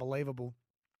 was unbelievable.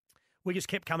 We just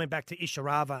kept coming back to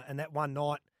Isharava, and that one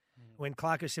night when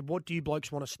Clarko said, "What do you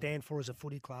blokes want to stand for as a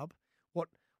footy club?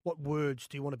 What words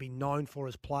do you want to be known for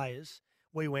as players?"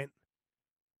 We went,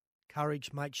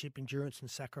 courage, mateship, endurance, and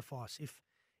sacrifice. If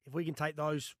we can take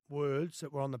those words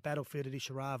that were on the battlefield at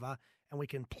Isharava and we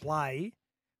can play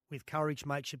with courage,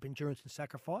 mateship, endurance, and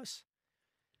sacrifice,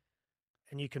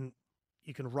 and you can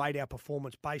rate our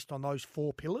performance based on those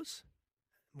 4 pillars,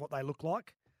 what they look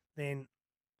like, then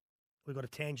we've got a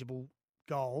tangible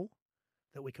goal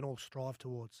that we can all strive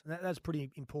towards. And that's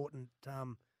pretty important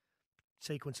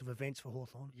sequence of events for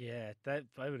Hawthorn. Yeah, they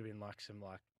would have been some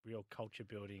real culture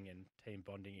building and team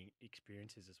bonding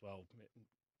experiences as well.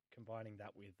 Combining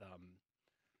that with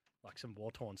some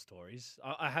war-torn stories.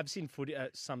 I have seen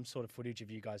some sort of footage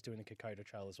of you guys doing the Kokoda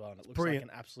Trail as well, and it looks brilliant.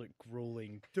 like an absolute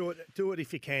grueling. Do it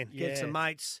if you can. Yeah. Get some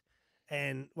mates,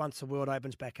 and once the world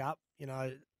opens back up,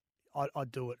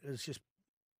 I'd do it. It's just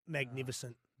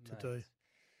magnificent to do.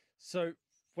 So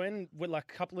when a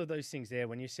couple of those things there,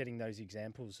 when you're setting those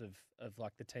examples of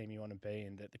the team you want to be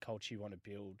and the culture you want to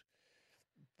build,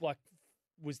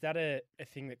 was that a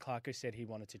thing that Clarko said he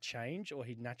wanted to change, or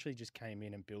he naturally just came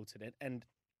in and built it? And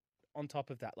on top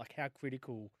of that, how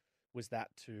critical was that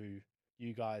to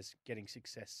you guys getting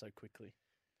success so quickly?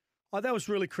 Oh, that was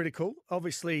really critical.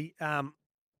 Obviously,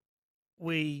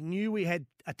 we knew we had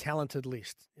a talented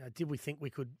list. Did we think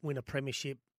we could win a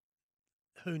premiership?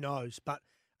 Who knows? But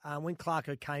when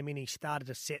Clarko came in, he started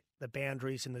to set the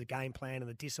boundaries and the game plan and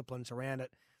the disciplines around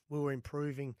it. We were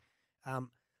improving.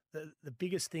 The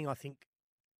biggest thing I think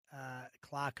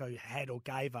Clarko had or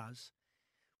gave us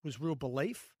was real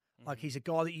belief. He's a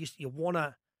guy that you want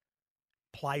to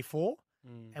play for.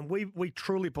 And we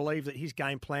truly believe that his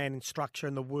game plan and structure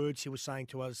and the words he was saying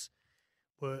to us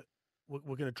were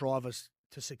going to drive us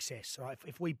to success. Right?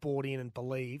 If we bought in and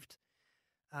believed,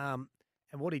 and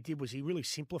what he did was he really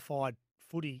simplified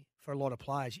footy for a lot of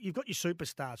players. You've got your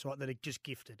superstars, right, that are just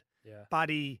gifted. Yeah.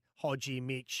 Buddy, Hodgie,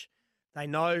 Mitch. They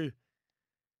know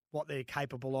what they're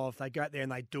capable of. They go out there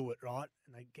and they do it, right?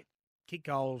 And they kick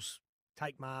goals,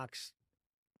 take marks,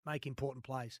 make important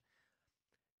plays.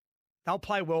 They'll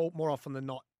play well more often than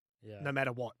not, no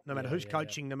matter what, no matter who's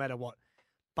coaching, no matter what.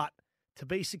 But to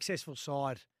be a successful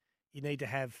side, you need to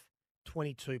have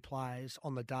 22 players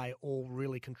on the day all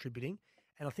really contributing.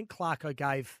 And I think Clarko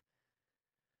gave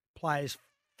players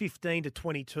 15 to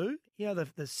 22.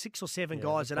 The 6 or 7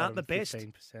 guys that aren't the best.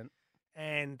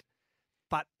 15%.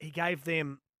 But he gave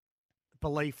them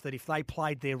belief that if they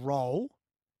played their role,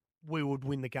 we would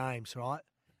win the games, right?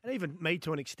 And even me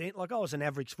to an extent, I was an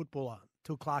average footballer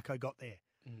till Clarko got there.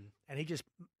 And he just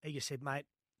said, mate,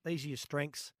 these are your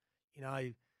strengths,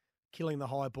 killing the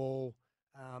high ball,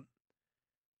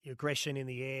 your aggression in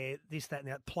the air, this, that, and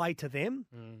that. Play to them.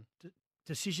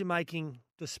 Decision-making,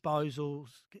 disposals.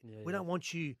 We don't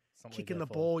want you kicking the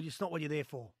ball. It's not what you're there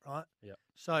for, right? Yeah.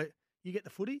 So you get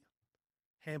the footy,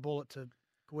 handball it to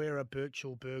Guerra,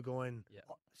 Birchall, Burgoyne,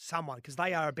 someone, because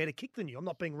they are a better kick than you. I'm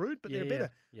not being rude, but they're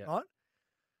better, right?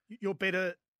 You're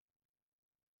better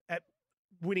at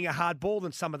winning a hard ball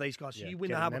than some of these guys. So you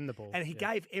win the hard ball. And he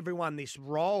gave everyone this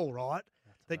role, right,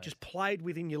 that just played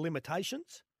within your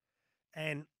limitations.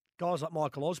 And guys like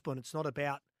Michael Osborne, it's not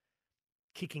about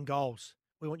kicking goals.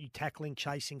 We want you tackling,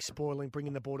 chasing, spoiling,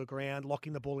 bringing the ball to ground,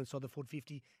 locking the ball inside the forward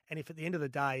 50. And if at the end of the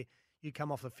day you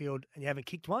come off the field and you haven't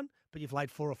kicked one, but you've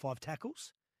laid 4 or 5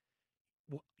 tackles,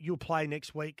 you'll play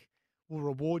next week. We'll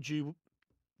reward you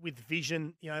with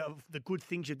vision, of the good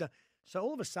things you've done. So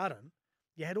all of a sudden,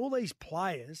 you had all these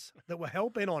players that were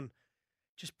hell-bent on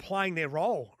just playing their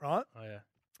role, right? Oh, yeah.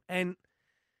 And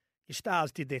your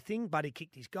stars did their thing. Buddy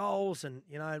kicked his goals and,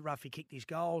 Ruffy kicked his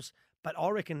goals. But I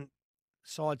reckon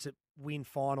sides that win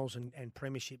finals and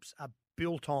premierships are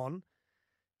built on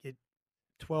your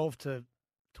 12 to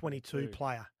 22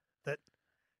 player that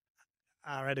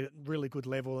are at a really good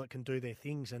level that can do their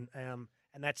things. And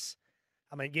that's,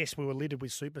 yes, we were littered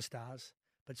with superstars,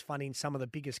 but it's funny, in some of the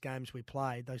biggest games we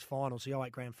played, those finals, the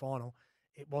 08 grand final,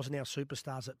 it wasn't our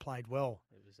superstars that played well.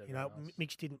 It was else.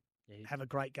 Mitch didn't have a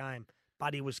great game.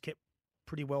 Buddy was kept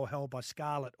pretty well held by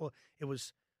Scarlett. Or it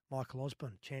was Michael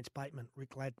Osborne, Chance Bateman,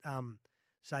 Rick Ladd,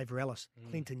 Xavier Ellis,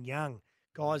 Clinton Young,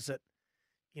 guys that,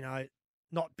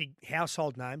 not big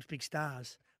household names, big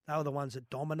stars. They were the ones that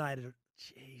dominated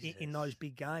in those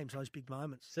big games, those big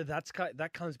moments. So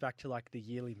that comes back to like the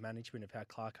yearly management of how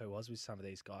Clarko was with some of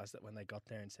these guys, that when they got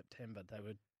there in September,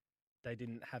 they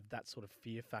didn't have that sort of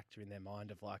fear factor in their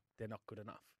mind of like they're not good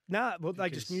enough. No, well, they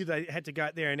just knew they had to go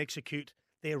out there and execute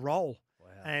their role.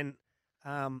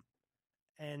 Wow.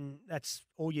 And that's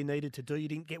all you needed to do. You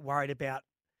didn't get worried about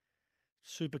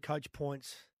super coach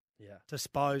points,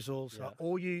 disposals. Yeah.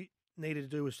 All you needed to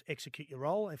do was execute your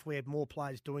role. If we had more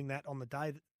players doing that on the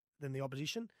day than the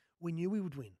opposition, we knew we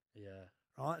would win. Yeah.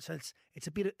 Right. So it's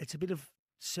a bit of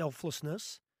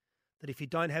selflessness that if you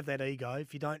don't have that ego,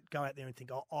 if you don't go out there and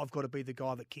think, I've got to be the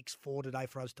guy that kicks 4 today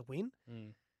for us to win,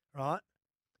 right?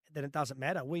 Then it doesn't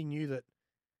matter. We knew that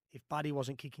if Buddy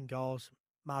wasn't kicking goals,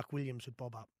 Mark Williams would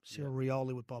bob up. Cyril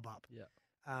Rioli would bob up.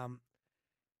 Yeah.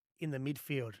 In the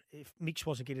midfield, if Mitch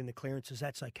wasn't getting the clearances,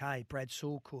 that's okay. Brad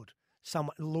Sewell could.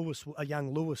 A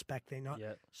young Lewis back then. Right?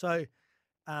 Yeah. So,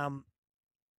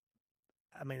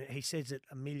 he says it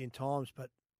a million times,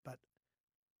 but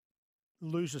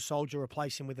lose a soldier,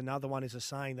 replace him with another one is a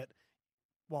saying that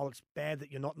while it's bad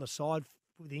that you're not in the side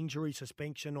with injury,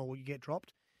 suspension, or you get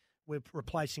dropped, we're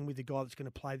replacing with the guy that's going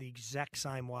to play the exact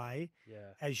same way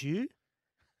as you.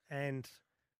 And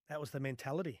that was the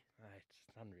mentality. Mate,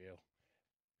 it's unreal.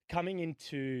 Coming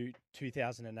into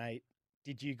 2008,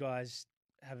 did you guys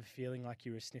have a feeling like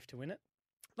you were a sniff to win it?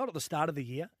 Not at the start of the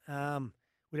year.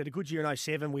 We had a good year in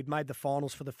 07. We'd made the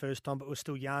finals for the first time, but we were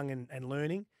still young and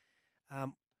learning.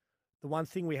 The one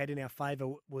thing we had in our favour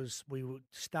was we were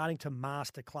starting to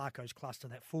master Clarko's cluster,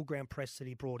 that full ground press that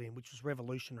he brought in, which was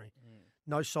revolutionary.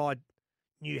 No side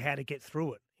knew how to get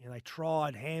through it. They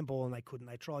tried handball and they couldn't.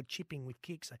 They tried chipping with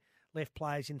kicks. They left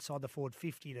players inside the forward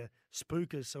 50 to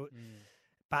spookers.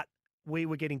 But we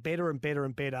were getting better and better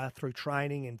and better through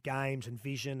training and games and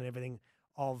vision and everything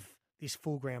of this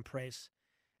full ground press.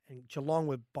 And Geelong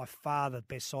were by far the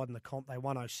best side in the comp. They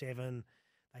won 07.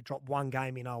 They dropped one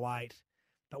game in 08.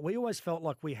 But we always felt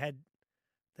like we had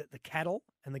the cattle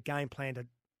and the game plan to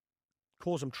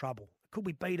cause them trouble. Could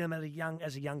we beat them as a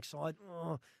young side?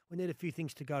 We need a few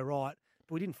things to go right,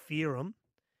 but we didn't fear them.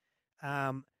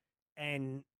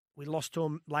 And we lost to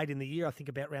them late in the year, I think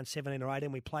about round 17 or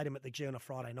 18. We played them at the G on a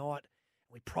Friday night.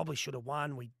 We probably should have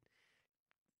won. We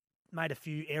made a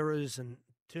few errors and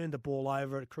turned the ball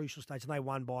over at a crucial stage, and they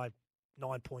won by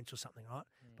 9 points or something, right?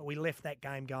 But we left that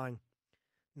game going,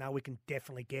 no, we can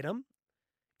definitely get them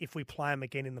if we play them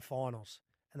again in the finals.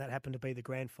 And that happened to be the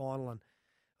grand final, and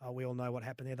we all know what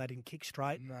happened there. They didn't kick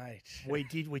straight. Mate.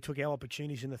 We took our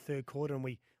opportunities in the third quarter, and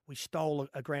we stole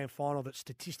a grand final that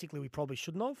statistically we probably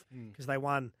shouldn't have, because they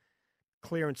won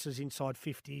clearances inside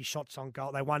 50, shots on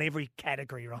goal. They won every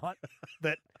category, right,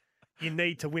 that you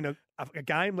need to win a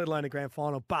game, let alone a grand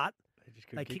final. But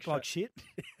they kicked like shit,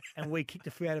 and we kicked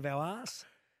a few out of our arse.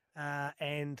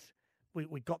 And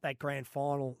we got that grand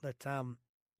final that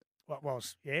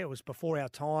it was before our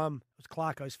time. It was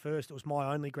Clarko's first. It was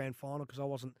my only grand final because I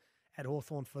wasn't at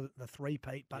Hawthorn for the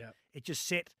three-peat. But it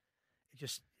set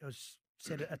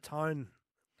a tone.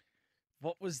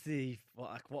 What is that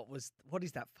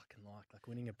fucking like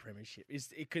winning a premiership?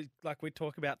 We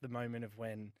talk about the moment of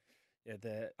when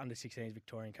the under-16s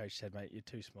Victorian coach said, mate, you're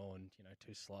too small and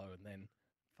too slow, and then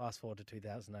fast forward to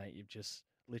 2008, you've just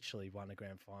literally won a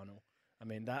grand final. I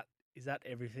mean, is that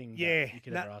everything that you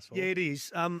could ever ask for? Yeah, it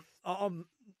is. I'm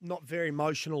not very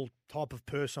emotional type of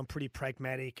person. I'm pretty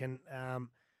pragmatic, and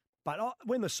but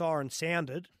when the siren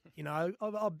sounded,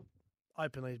 I'll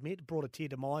openly admit, it brought a tear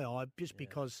to my eye just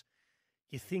because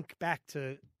you think back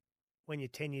to when you're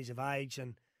 10 years of age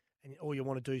and all you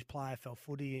want to do is play AFL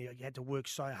footy. You had to work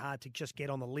so hard to just get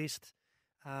on the list,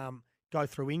 go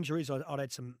through injuries. I'd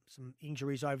had some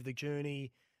injuries over the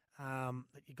journey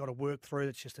that you got to work through.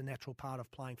 That's just a natural part of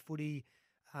playing footy.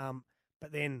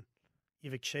 But then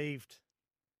you've achieved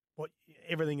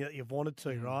everything that you've wanted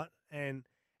to, right? And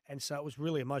so it was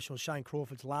really emotional. Shane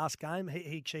Crawford's last game,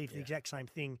 he achieved the exact same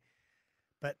thing,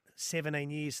 but 17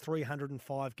 years,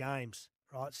 305 games,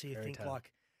 right? So you think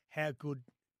like how good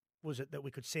was it that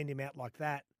we could send him out like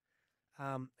that?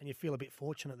 And you feel a bit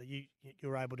fortunate that you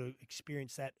were able to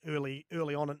experience that early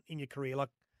on in your career, like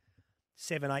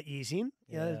 7-8 years in.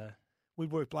 You know,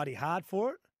 we'd worked bloody hard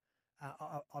for it.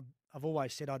 I've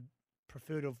always said I'd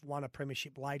prefer to have won a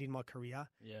premiership late in my career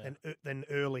than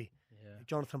early. Yeah.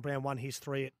 Jonathan Brown won his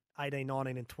 3 at 18,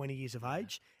 19 and 20 years of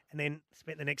age, and then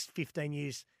spent the next 15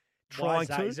 years trying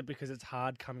to. Is it because it's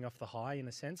hard coming off the high in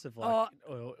a sense of like...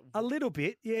 a little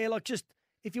bit, yeah. Like just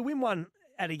if you win one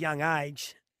at a young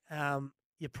age,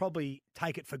 you probably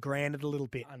take it for granted a little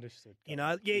bit. Understood. You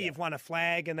know, you've won a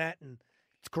flag and that, and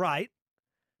it's great.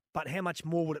 But how much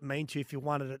more would it mean to you if you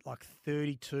won it at like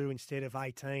 32 instead of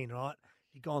 18, right?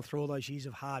 You've gone through all those years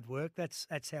of hard work. That's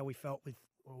how we felt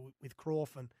with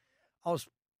Crawf. And I was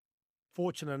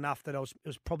fortunate enough that it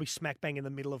was probably smack bang in the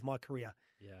middle of my career.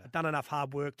 Yeah. I'd done enough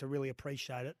hard work to really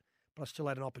appreciate it, but I still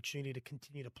had an opportunity to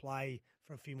continue to play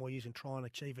for a few more years and try and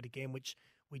achieve it again, which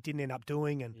we didn't end up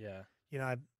doing. And, you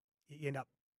know,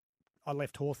 I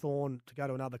left Hawthorn to go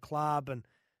to another club. And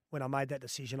when I made that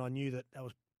decision, I knew that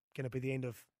was going to be the end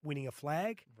of winning a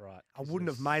flag. Right. I wouldn't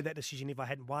have made that decision if I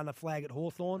hadn't won a flag at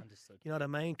Hawthorn. Understood. You know what I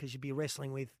mean? Because you'd be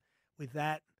wrestling with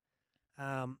that.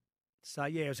 So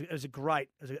yeah, it was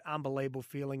an unbelievable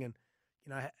feeling, and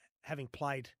you know, having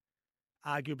played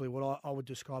arguably what I would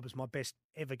describe as my best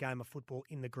ever game of football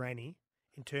in the granny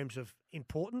in terms of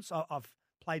importance. I've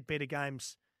played better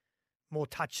games, more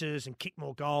touches and kicked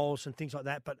more goals and things like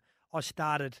that. But I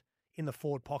started in the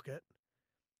forward pocket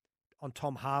on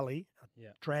Tom Harley. I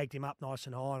dragged him up nice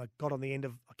and high, and I got on the end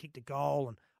of, I kicked a goal,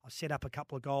 and I set up a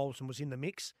couple of goals and was in the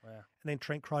mix. Wow. And then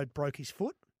Trent Crowe broke his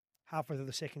foot halfway through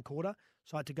the second quarter.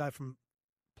 So I had to go from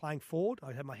playing forward.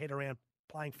 I had my head around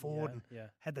playing forward and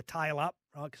had the tail up,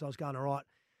 right, because I was going all right,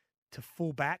 to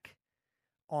full back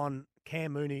on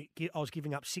Cam Mooney. I was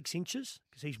giving up 6 inches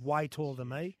because he's way taller than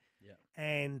me,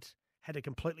 and had to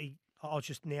completely. I was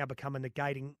just now become a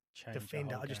negating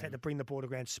defender. I just had to bring the ball to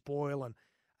ground, spoil, and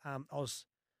I was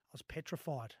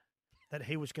petrified that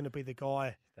he was going to be the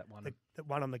guy that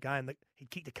won on the game. That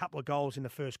he'd kicked a couple of goals in the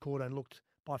first quarter and looked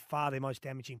by far their most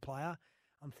damaging player.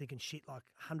 I'm thinking, shit, like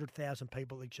 100,000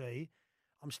 people at the G.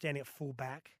 I'm standing at full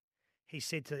back. He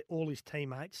said to all his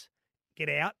teammates, get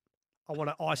out. I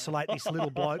want to isolate this little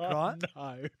bloke, right?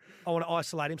 No. I want to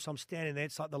isolate him. So I'm standing there.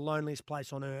 It's like the loneliest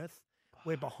place on earth.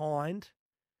 We're behind.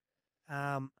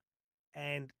 And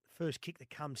first kick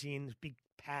that comes in, this big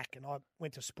pack, and I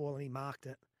went to spoil and he marked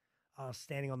it. I was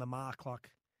standing on the mark like,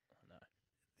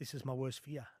 this is my worst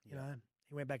fear, you know.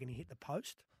 He went back and he hit the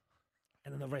post.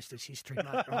 And then the rest is history,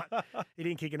 mate, right? He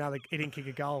didn't kick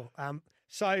a goal.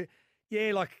 So,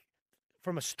 yeah, like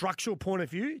from a structural point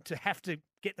of view, to have to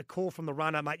get the call from the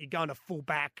runner, mate, you're going to full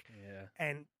back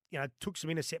and, you know, took some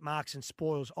intercept marks and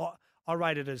spoils. I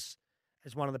rate it as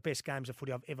one of the best games of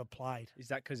footy I've ever played. Is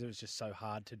that because it was just so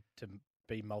hard to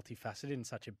be multifaceted in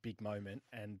such a big moment,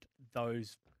 and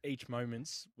each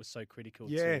moments was so critical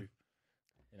to...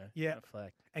 a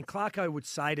flag. And Clarko would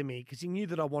say to me, because he knew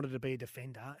that I wanted to be a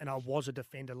defender, and I was a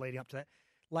defender leading up to that.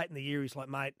 Late in the year, he's like,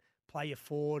 mate, play your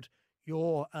forward.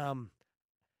 Your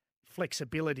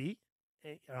flexibility,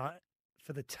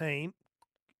 for the team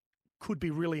could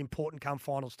be really important come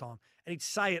finals time. And he'd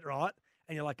say it, right?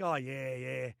 And you're like, oh,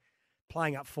 yeah.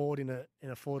 Playing up forward in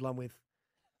a forward line with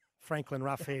Franklin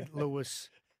Roughhead, Lewis,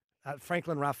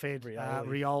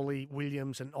 Rioli,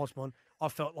 Williams and Osborne, I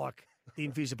felt like the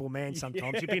invisible man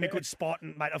sometimes. You'd be in a good spot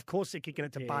and, mate, of course they're kicking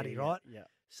it to Buddy, right? Yeah.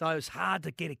 So it's hard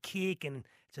to get a kick, and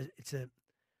it's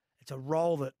a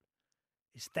role that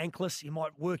is thankless. You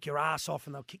might work your ass off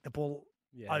and they'll kick the ball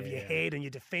over your head, and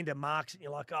your defender marks it and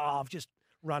you're like, oh, I've just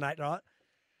run 8, right?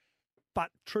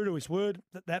 But true to his word,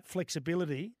 that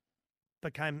flexibility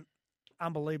became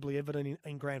unbelievably evident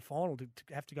in grand final to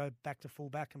have to go back to full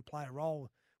back and play a role,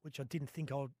 which I didn't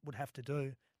think I would have to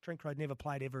do. Trent Crowe never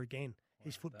played ever again.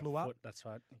 His foot blew up. That's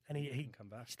right. And he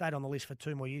stayed on the list for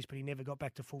 2 more years, but he never got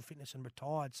back to full fitness and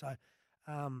retired. So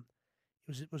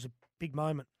it was a big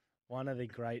moment. One of the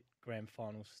great grand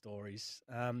final stories.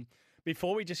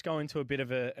 Before we just go into a bit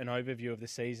of an overview of the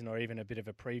season, or even a bit of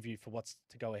a preview for what's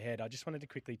to go ahead, I just wanted to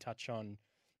quickly touch on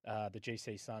the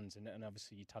GC Suns. And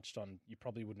obviously you touched on, you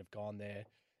probably wouldn't have gone there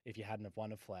if you hadn't have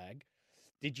won a flag.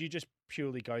 Did you just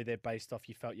purely go there based off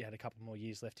you felt you had a couple more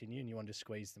years left in you and you wanted to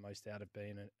squeeze the most out of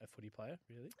being a footy player,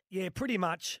 really? Yeah, pretty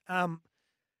much.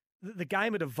 The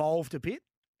game had evolved a bit.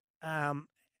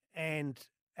 And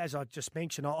as I just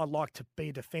mentioned, I like to be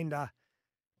a defender.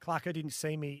 Clarko didn't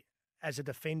see me as a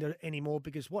defender anymore,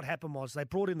 because what happened was they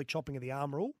brought in the chopping of the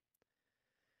arm rule.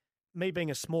 Me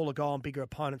being a smaller guy on bigger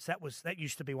opponents, that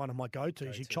used to be one of my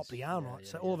go-tos. You chop the arm, right?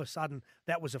 So all of a sudden,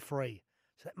 that was a free.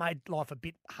 So that made life a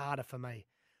bit harder for me.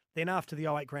 Then after the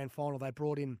 08 Grand Final, they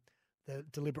brought in the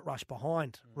deliberate rush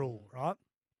behind rule, right?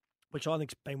 Which I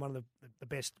think's been one of the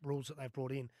best rules that they've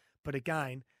brought in. But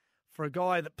again, for a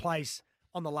guy that plays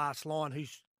on the last line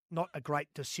who's not a great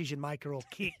decision maker or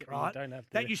kick, right?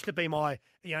 That used to be my,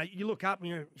 you look up and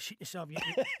you shit yourself,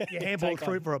 you handball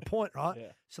through for a point, right?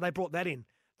 Yeah. So they brought that in.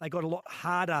 They got a lot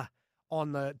harder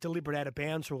on the deliberate out of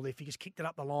bounds rule. If you just kicked it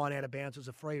up the line out of bounds, it was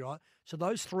a free, right? So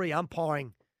those 3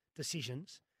 umpiring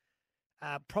decisions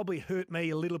probably hurt me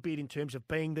a little bit in terms of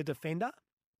being the defender.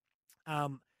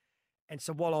 And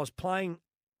so while I was playing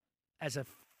as a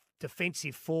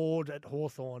defensive forward at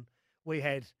Hawthorn, we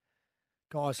had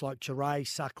guys like Geray,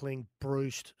 Suckling,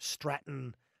 Bruce,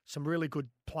 Stratton, some really good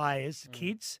players,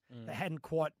 kids that hadn't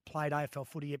quite played AFL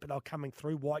footy yet, but they were coming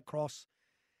through, Whitecross.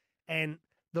 And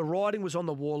the writing was on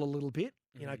the wall a little bit.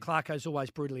 You know, Clarko's always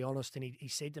brutally honest, and he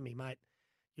said to me, mate,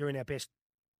 you're in our best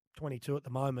 22 at the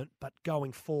moment, but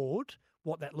going forward,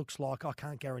 what that looks like, I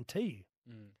can't guarantee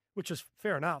you, which is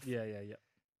fair enough. Yeah.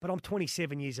 But I'm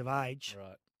 27 years of age.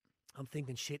 Right. I'm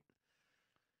thinking, shit,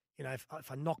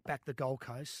 if I knock back the Gold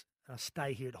Coast and I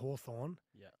stay here at Hawthorn,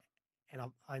 and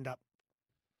I end up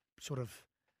sort of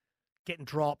getting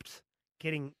dropped,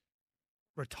 getting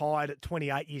retired at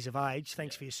 28 years of age,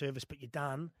 thanks for your service, but you're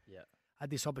done. Yeah. I had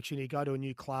this opportunity to go to a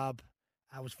new club.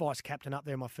 I was vice-captain up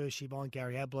there my first year behind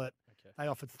Gary Ablett. Okay. They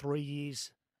offered 3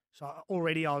 years. So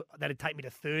already that'd take me to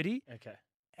 30. Okay.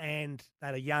 And they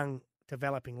had a young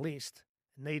developing list,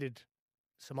 needed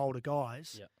some older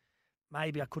guys. Yeah.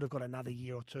 Maybe I could have got another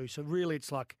year or two. So really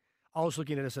it's like I was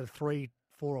looking at it as a 3,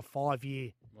 4 or 5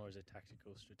 year. More as a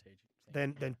tactical, strategic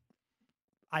thing. Than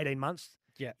 18 months.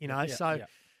 Yeah.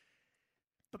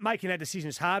 But making that decision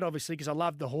is hard, obviously, because I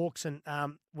loved the Hawks. And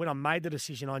when I made the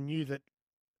decision, I knew that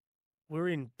we were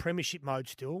in premiership mode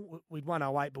still. We'd won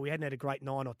 08, but we hadn't had a great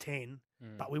 9 or 10.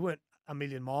 But we weren't a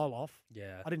million mile off.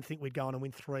 Yeah. I didn't think we'd go on and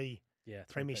win 3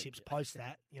 premierships post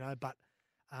that, But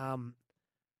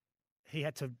he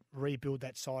had to rebuild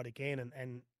that side again.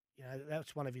 And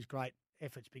that's one of his great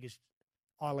efforts because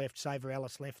I left, Xavier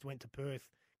Ellis left, went to Perth.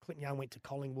 Clinton Young went to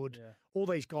Collingwood. Yeah. All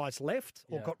these guys left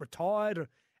or got retired.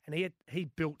 And he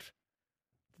built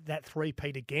that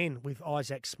three-peat again with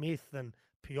Isaac Smith and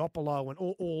Piopolo and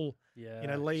all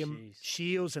Liam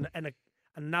Shields and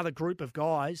another group of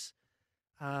guys,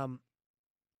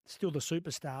 still the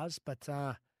superstars, but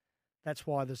that's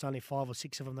why there's only 5 or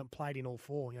 6 of them that played in all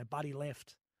 4. Buddy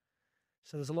left.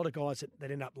 So there's a lot of guys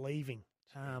that end up leaving.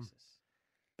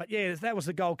 But, yeah, that was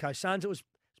the Gold Coast Suns. It was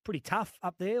pretty tough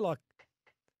up there. Like,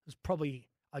 it was probably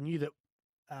 – I knew that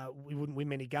we wouldn't win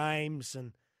many games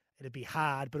and it'd be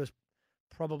hard, but it was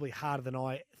probably harder than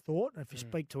I thought. And if you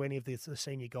speak to any of the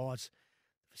senior guys,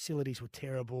 the facilities were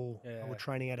terrible. Yeah. We're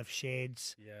training out of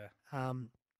sheds. Yeah.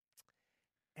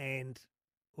 And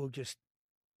we're just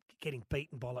getting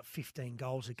beaten by like 15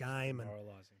 goals a game. And,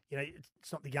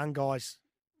 it's not the young guys'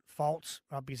 faults,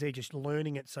 right, because they're just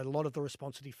learning it. So a lot of the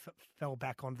responsibility fell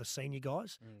back on the senior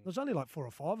guys. There was only like 4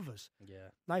 or 5 of us. Yeah.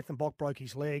 Nathan Bock broke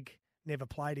his leg, never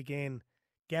played again.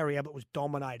 Gary Ablett was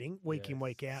dominating week in,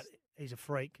 week out. He's a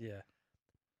freak. Yeah.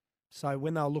 So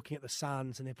when they were looking at the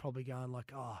Suns and they're probably going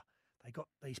like, they got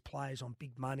these players on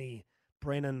big money,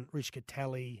 Brennan,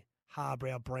 Rishkatelli,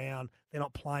 Harbrow, Brown, they're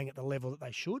not playing at the level that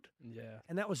they should. Yeah.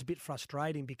 And that was a bit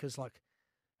frustrating because like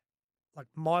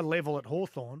my level at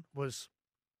Hawthorn was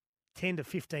 10 to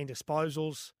 15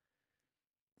 disposals,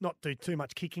 not do too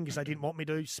much kicking because they didn't want me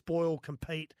to, spoil,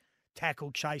 compete,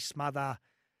 tackle, chase, smother,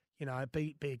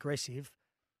 be aggressive.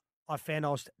 I found I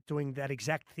was doing that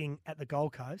exact thing at the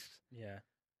Gold Coast. Yeah.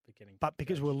 But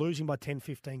because we were losing by 10,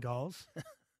 15 goals,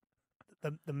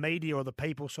 the media or the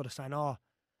people sort of saying,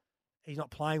 he's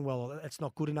not playing well. That's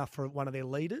not good enough for one of their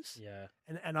leaders. Yeah.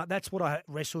 And that's what I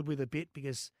wrestled with a bit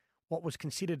because what was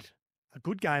considered a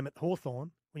good game at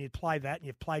Hawthorn, when you play that and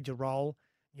you've played your role,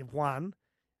 you've won,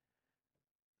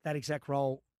 that exact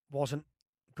role wasn't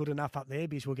good enough up there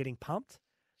because we're getting pumped.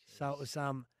 Jeez. So it was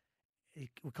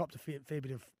we copped a fair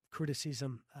bit of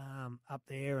criticism up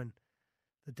there, and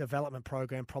the development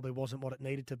program probably wasn't what it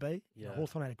needed to be. Yeah.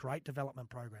 Hawthorn had a great development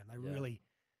program. They really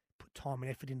put time and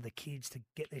effort into the kids to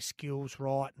get their skills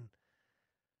right. And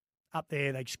up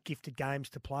there, they just gifted games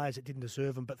to players that didn't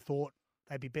deserve them, but thought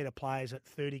they'd be better players at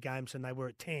 30 games than they were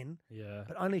at 10. Yeah.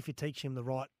 But only if you teach them the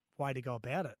right way to go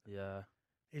about it. Yeah.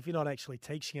 If you're not actually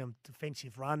teaching them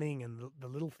defensive running and the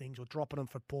little things or dropping them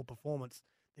for poor performance,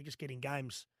 they're just getting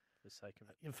games for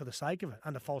the sake of it,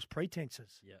 under false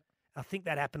pretenses. Yeah. I think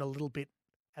that happened a little bit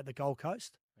at the Gold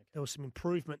Coast. Okay. There was some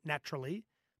improvement naturally,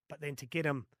 but then to get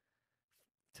them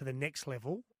to the next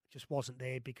level just wasn't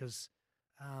there because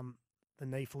the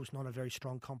NEFL's not a very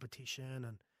strong competition,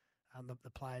 and the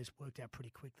players worked out pretty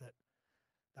quick that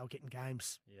they were getting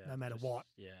games no matter what.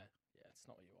 Yeah, it's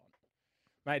not what you want.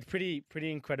 Mate,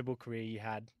 pretty incredible career you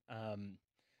had.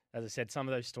 As I said, some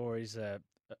of those stories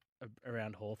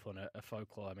around Hawthorn are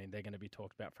folklore. I mean, they're going to be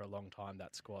talked about for a long time,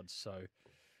 that squad. So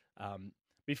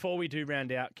before we do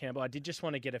round out, Campbell, I did just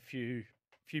want to get a few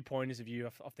pointers of you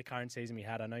off the current season we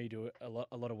had. I know you do a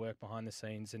lot of work behind the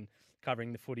scenes and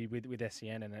covering the footy with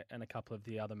SEN and a couple of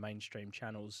the other mainstream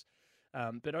channels.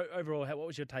 But overall, what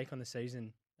was your take on the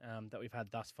season that we've had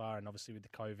thus far, and obviously with the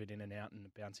COVID in and out and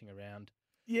bouncing around?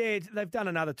 Yeah, they've done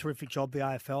another terrific job, the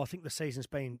AFL. I think the season's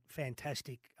been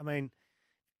fantastic. I mean,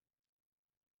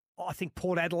 I think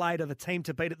Port Adelaide are the team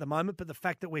to beat at the moment, but the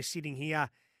fact that we're sitting here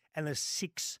and there's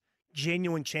 6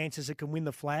 genuine chances that can win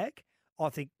the flag, I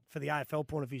think for the AFL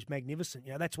point of view is magnificent.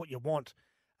 You know, that's what you want.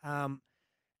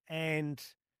 And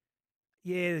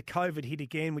yeah, the COVID hit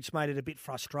again, which made it a bit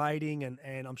frustrating,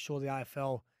 and I'm sure the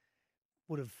AFL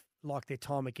would have liked their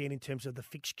time again in terms of the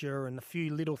fixture and a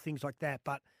few little things like that.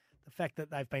 But the fact that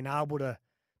they've been able to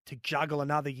juggle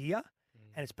another year,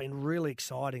 and it's been really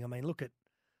exciting. I mean, look at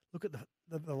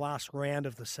the last round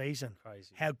of the season.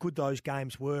 Crazy. How good those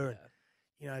games were.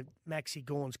 Yeah. And, Maxi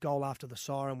Gawn's goal after the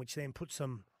siren, which then puts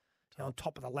them on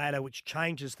top of the ladder, which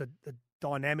changes the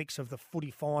dynamics of the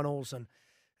footy finals, and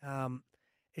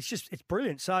it's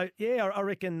brilliant. So yeah, I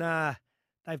reckon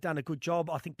they've done a good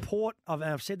job. I think Port,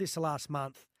 I've said this the last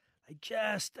month, they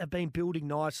just have been building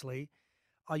nicely.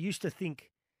 I used to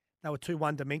think they were too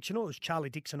one-dimensional. It was Charlie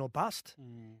Dixon or bust.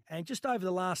 And just over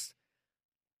the last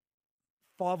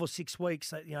 5 or 6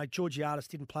 weeks, Georgiades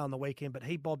didn't play on the weekend, but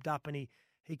he bobbed up and he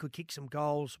could kick some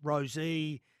goals.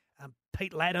 Rosie,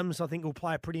 Pete Laddams, I think, will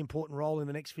play a pretty important role in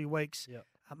the next few weeks. Yep.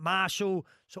 Marshall.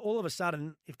 So all of a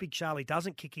sudden, if Big Charlie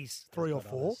doesn't kick his 3 or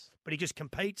 4, but he just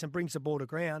competes and brings the ball to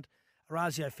ground,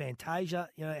 Orazio Fantasia,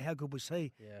 how good was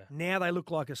he? Yeah. Now they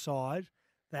look like a side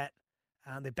that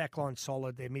their backline's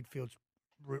solid, their midfield's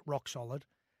rock solid.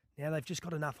 Now they've just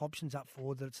got enough options up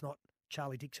forward that it's not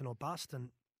Charlie Dixon or bust, and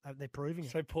they're proving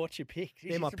it. So Port's your pick.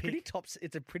 They're my pick.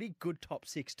 It's a pretty good top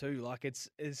 6 too. Like it's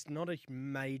not a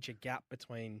major gap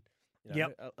between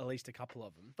at least a couple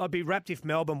of them. I'd be wrapped if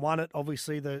Melbourne won it.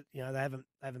 Obviously, they haven't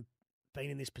been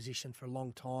in this position for a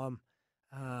long time.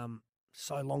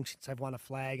 So long since they've won a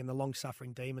flag, and the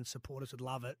long-suffering Demons supporters would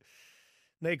love it.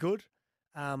 They're good.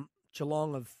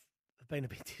 Geelong have been a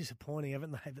bit disappointing,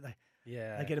 haven't they? But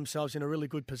they get themselves in a really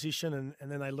good position,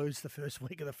 and then they lose the first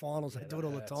week of the finals. They do it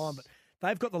all the time, but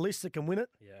they've got the list that can win it.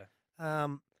 Yeah.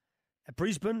 At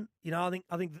Brisbane, I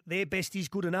think their best is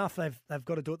good enough. They've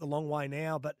got to do it the long way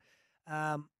now, but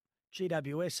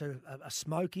GWS are a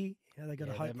smoky. They got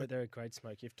to hope. They're a great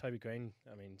smoky. If Toby Green,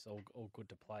 it's all good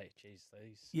to play. Jeez,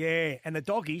 these. Yeah, and the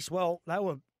Doggies, well, they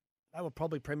were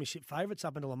probably premiership favourites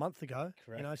up until a month ago.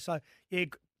 Correct. So yeah,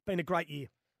 been a great year.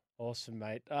 Awesome,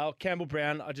 mate. Campbell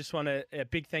Brown, I just want a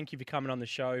big thank you for coming on the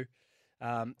show.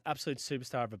 Absolute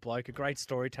superstar of a bloke, a great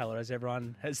storyteller, as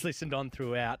everyone has listened on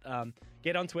throughout.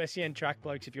 Get onto SEN Track,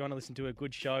 blokes, if you want to listen to a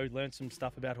good show, learn some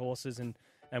stuff about horses and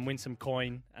win some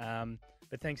coin.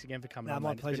 But thanks again for coming on, my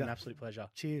mate. pleasure. It's been an absolute pleasure.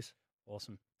 Cheers.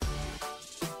 Awesome.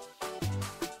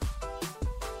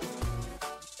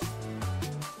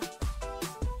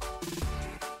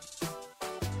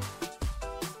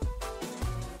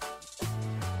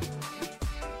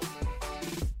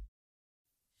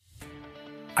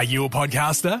 Are you a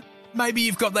podcaster? Maybe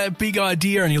you've got that big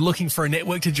idea and you're looking for a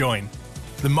network to join.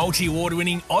 The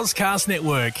multi-award-winning Ozcast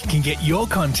Network can get your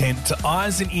content to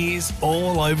eyes and ears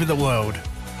all over the world.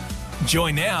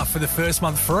 Join now for the first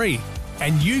month free,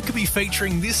 and you could be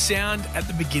featuring this sound at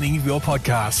the beginning of your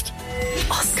podcast.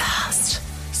 Ozcast.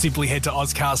 Simply head to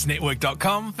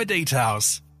ozcastnetwork.com for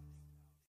details.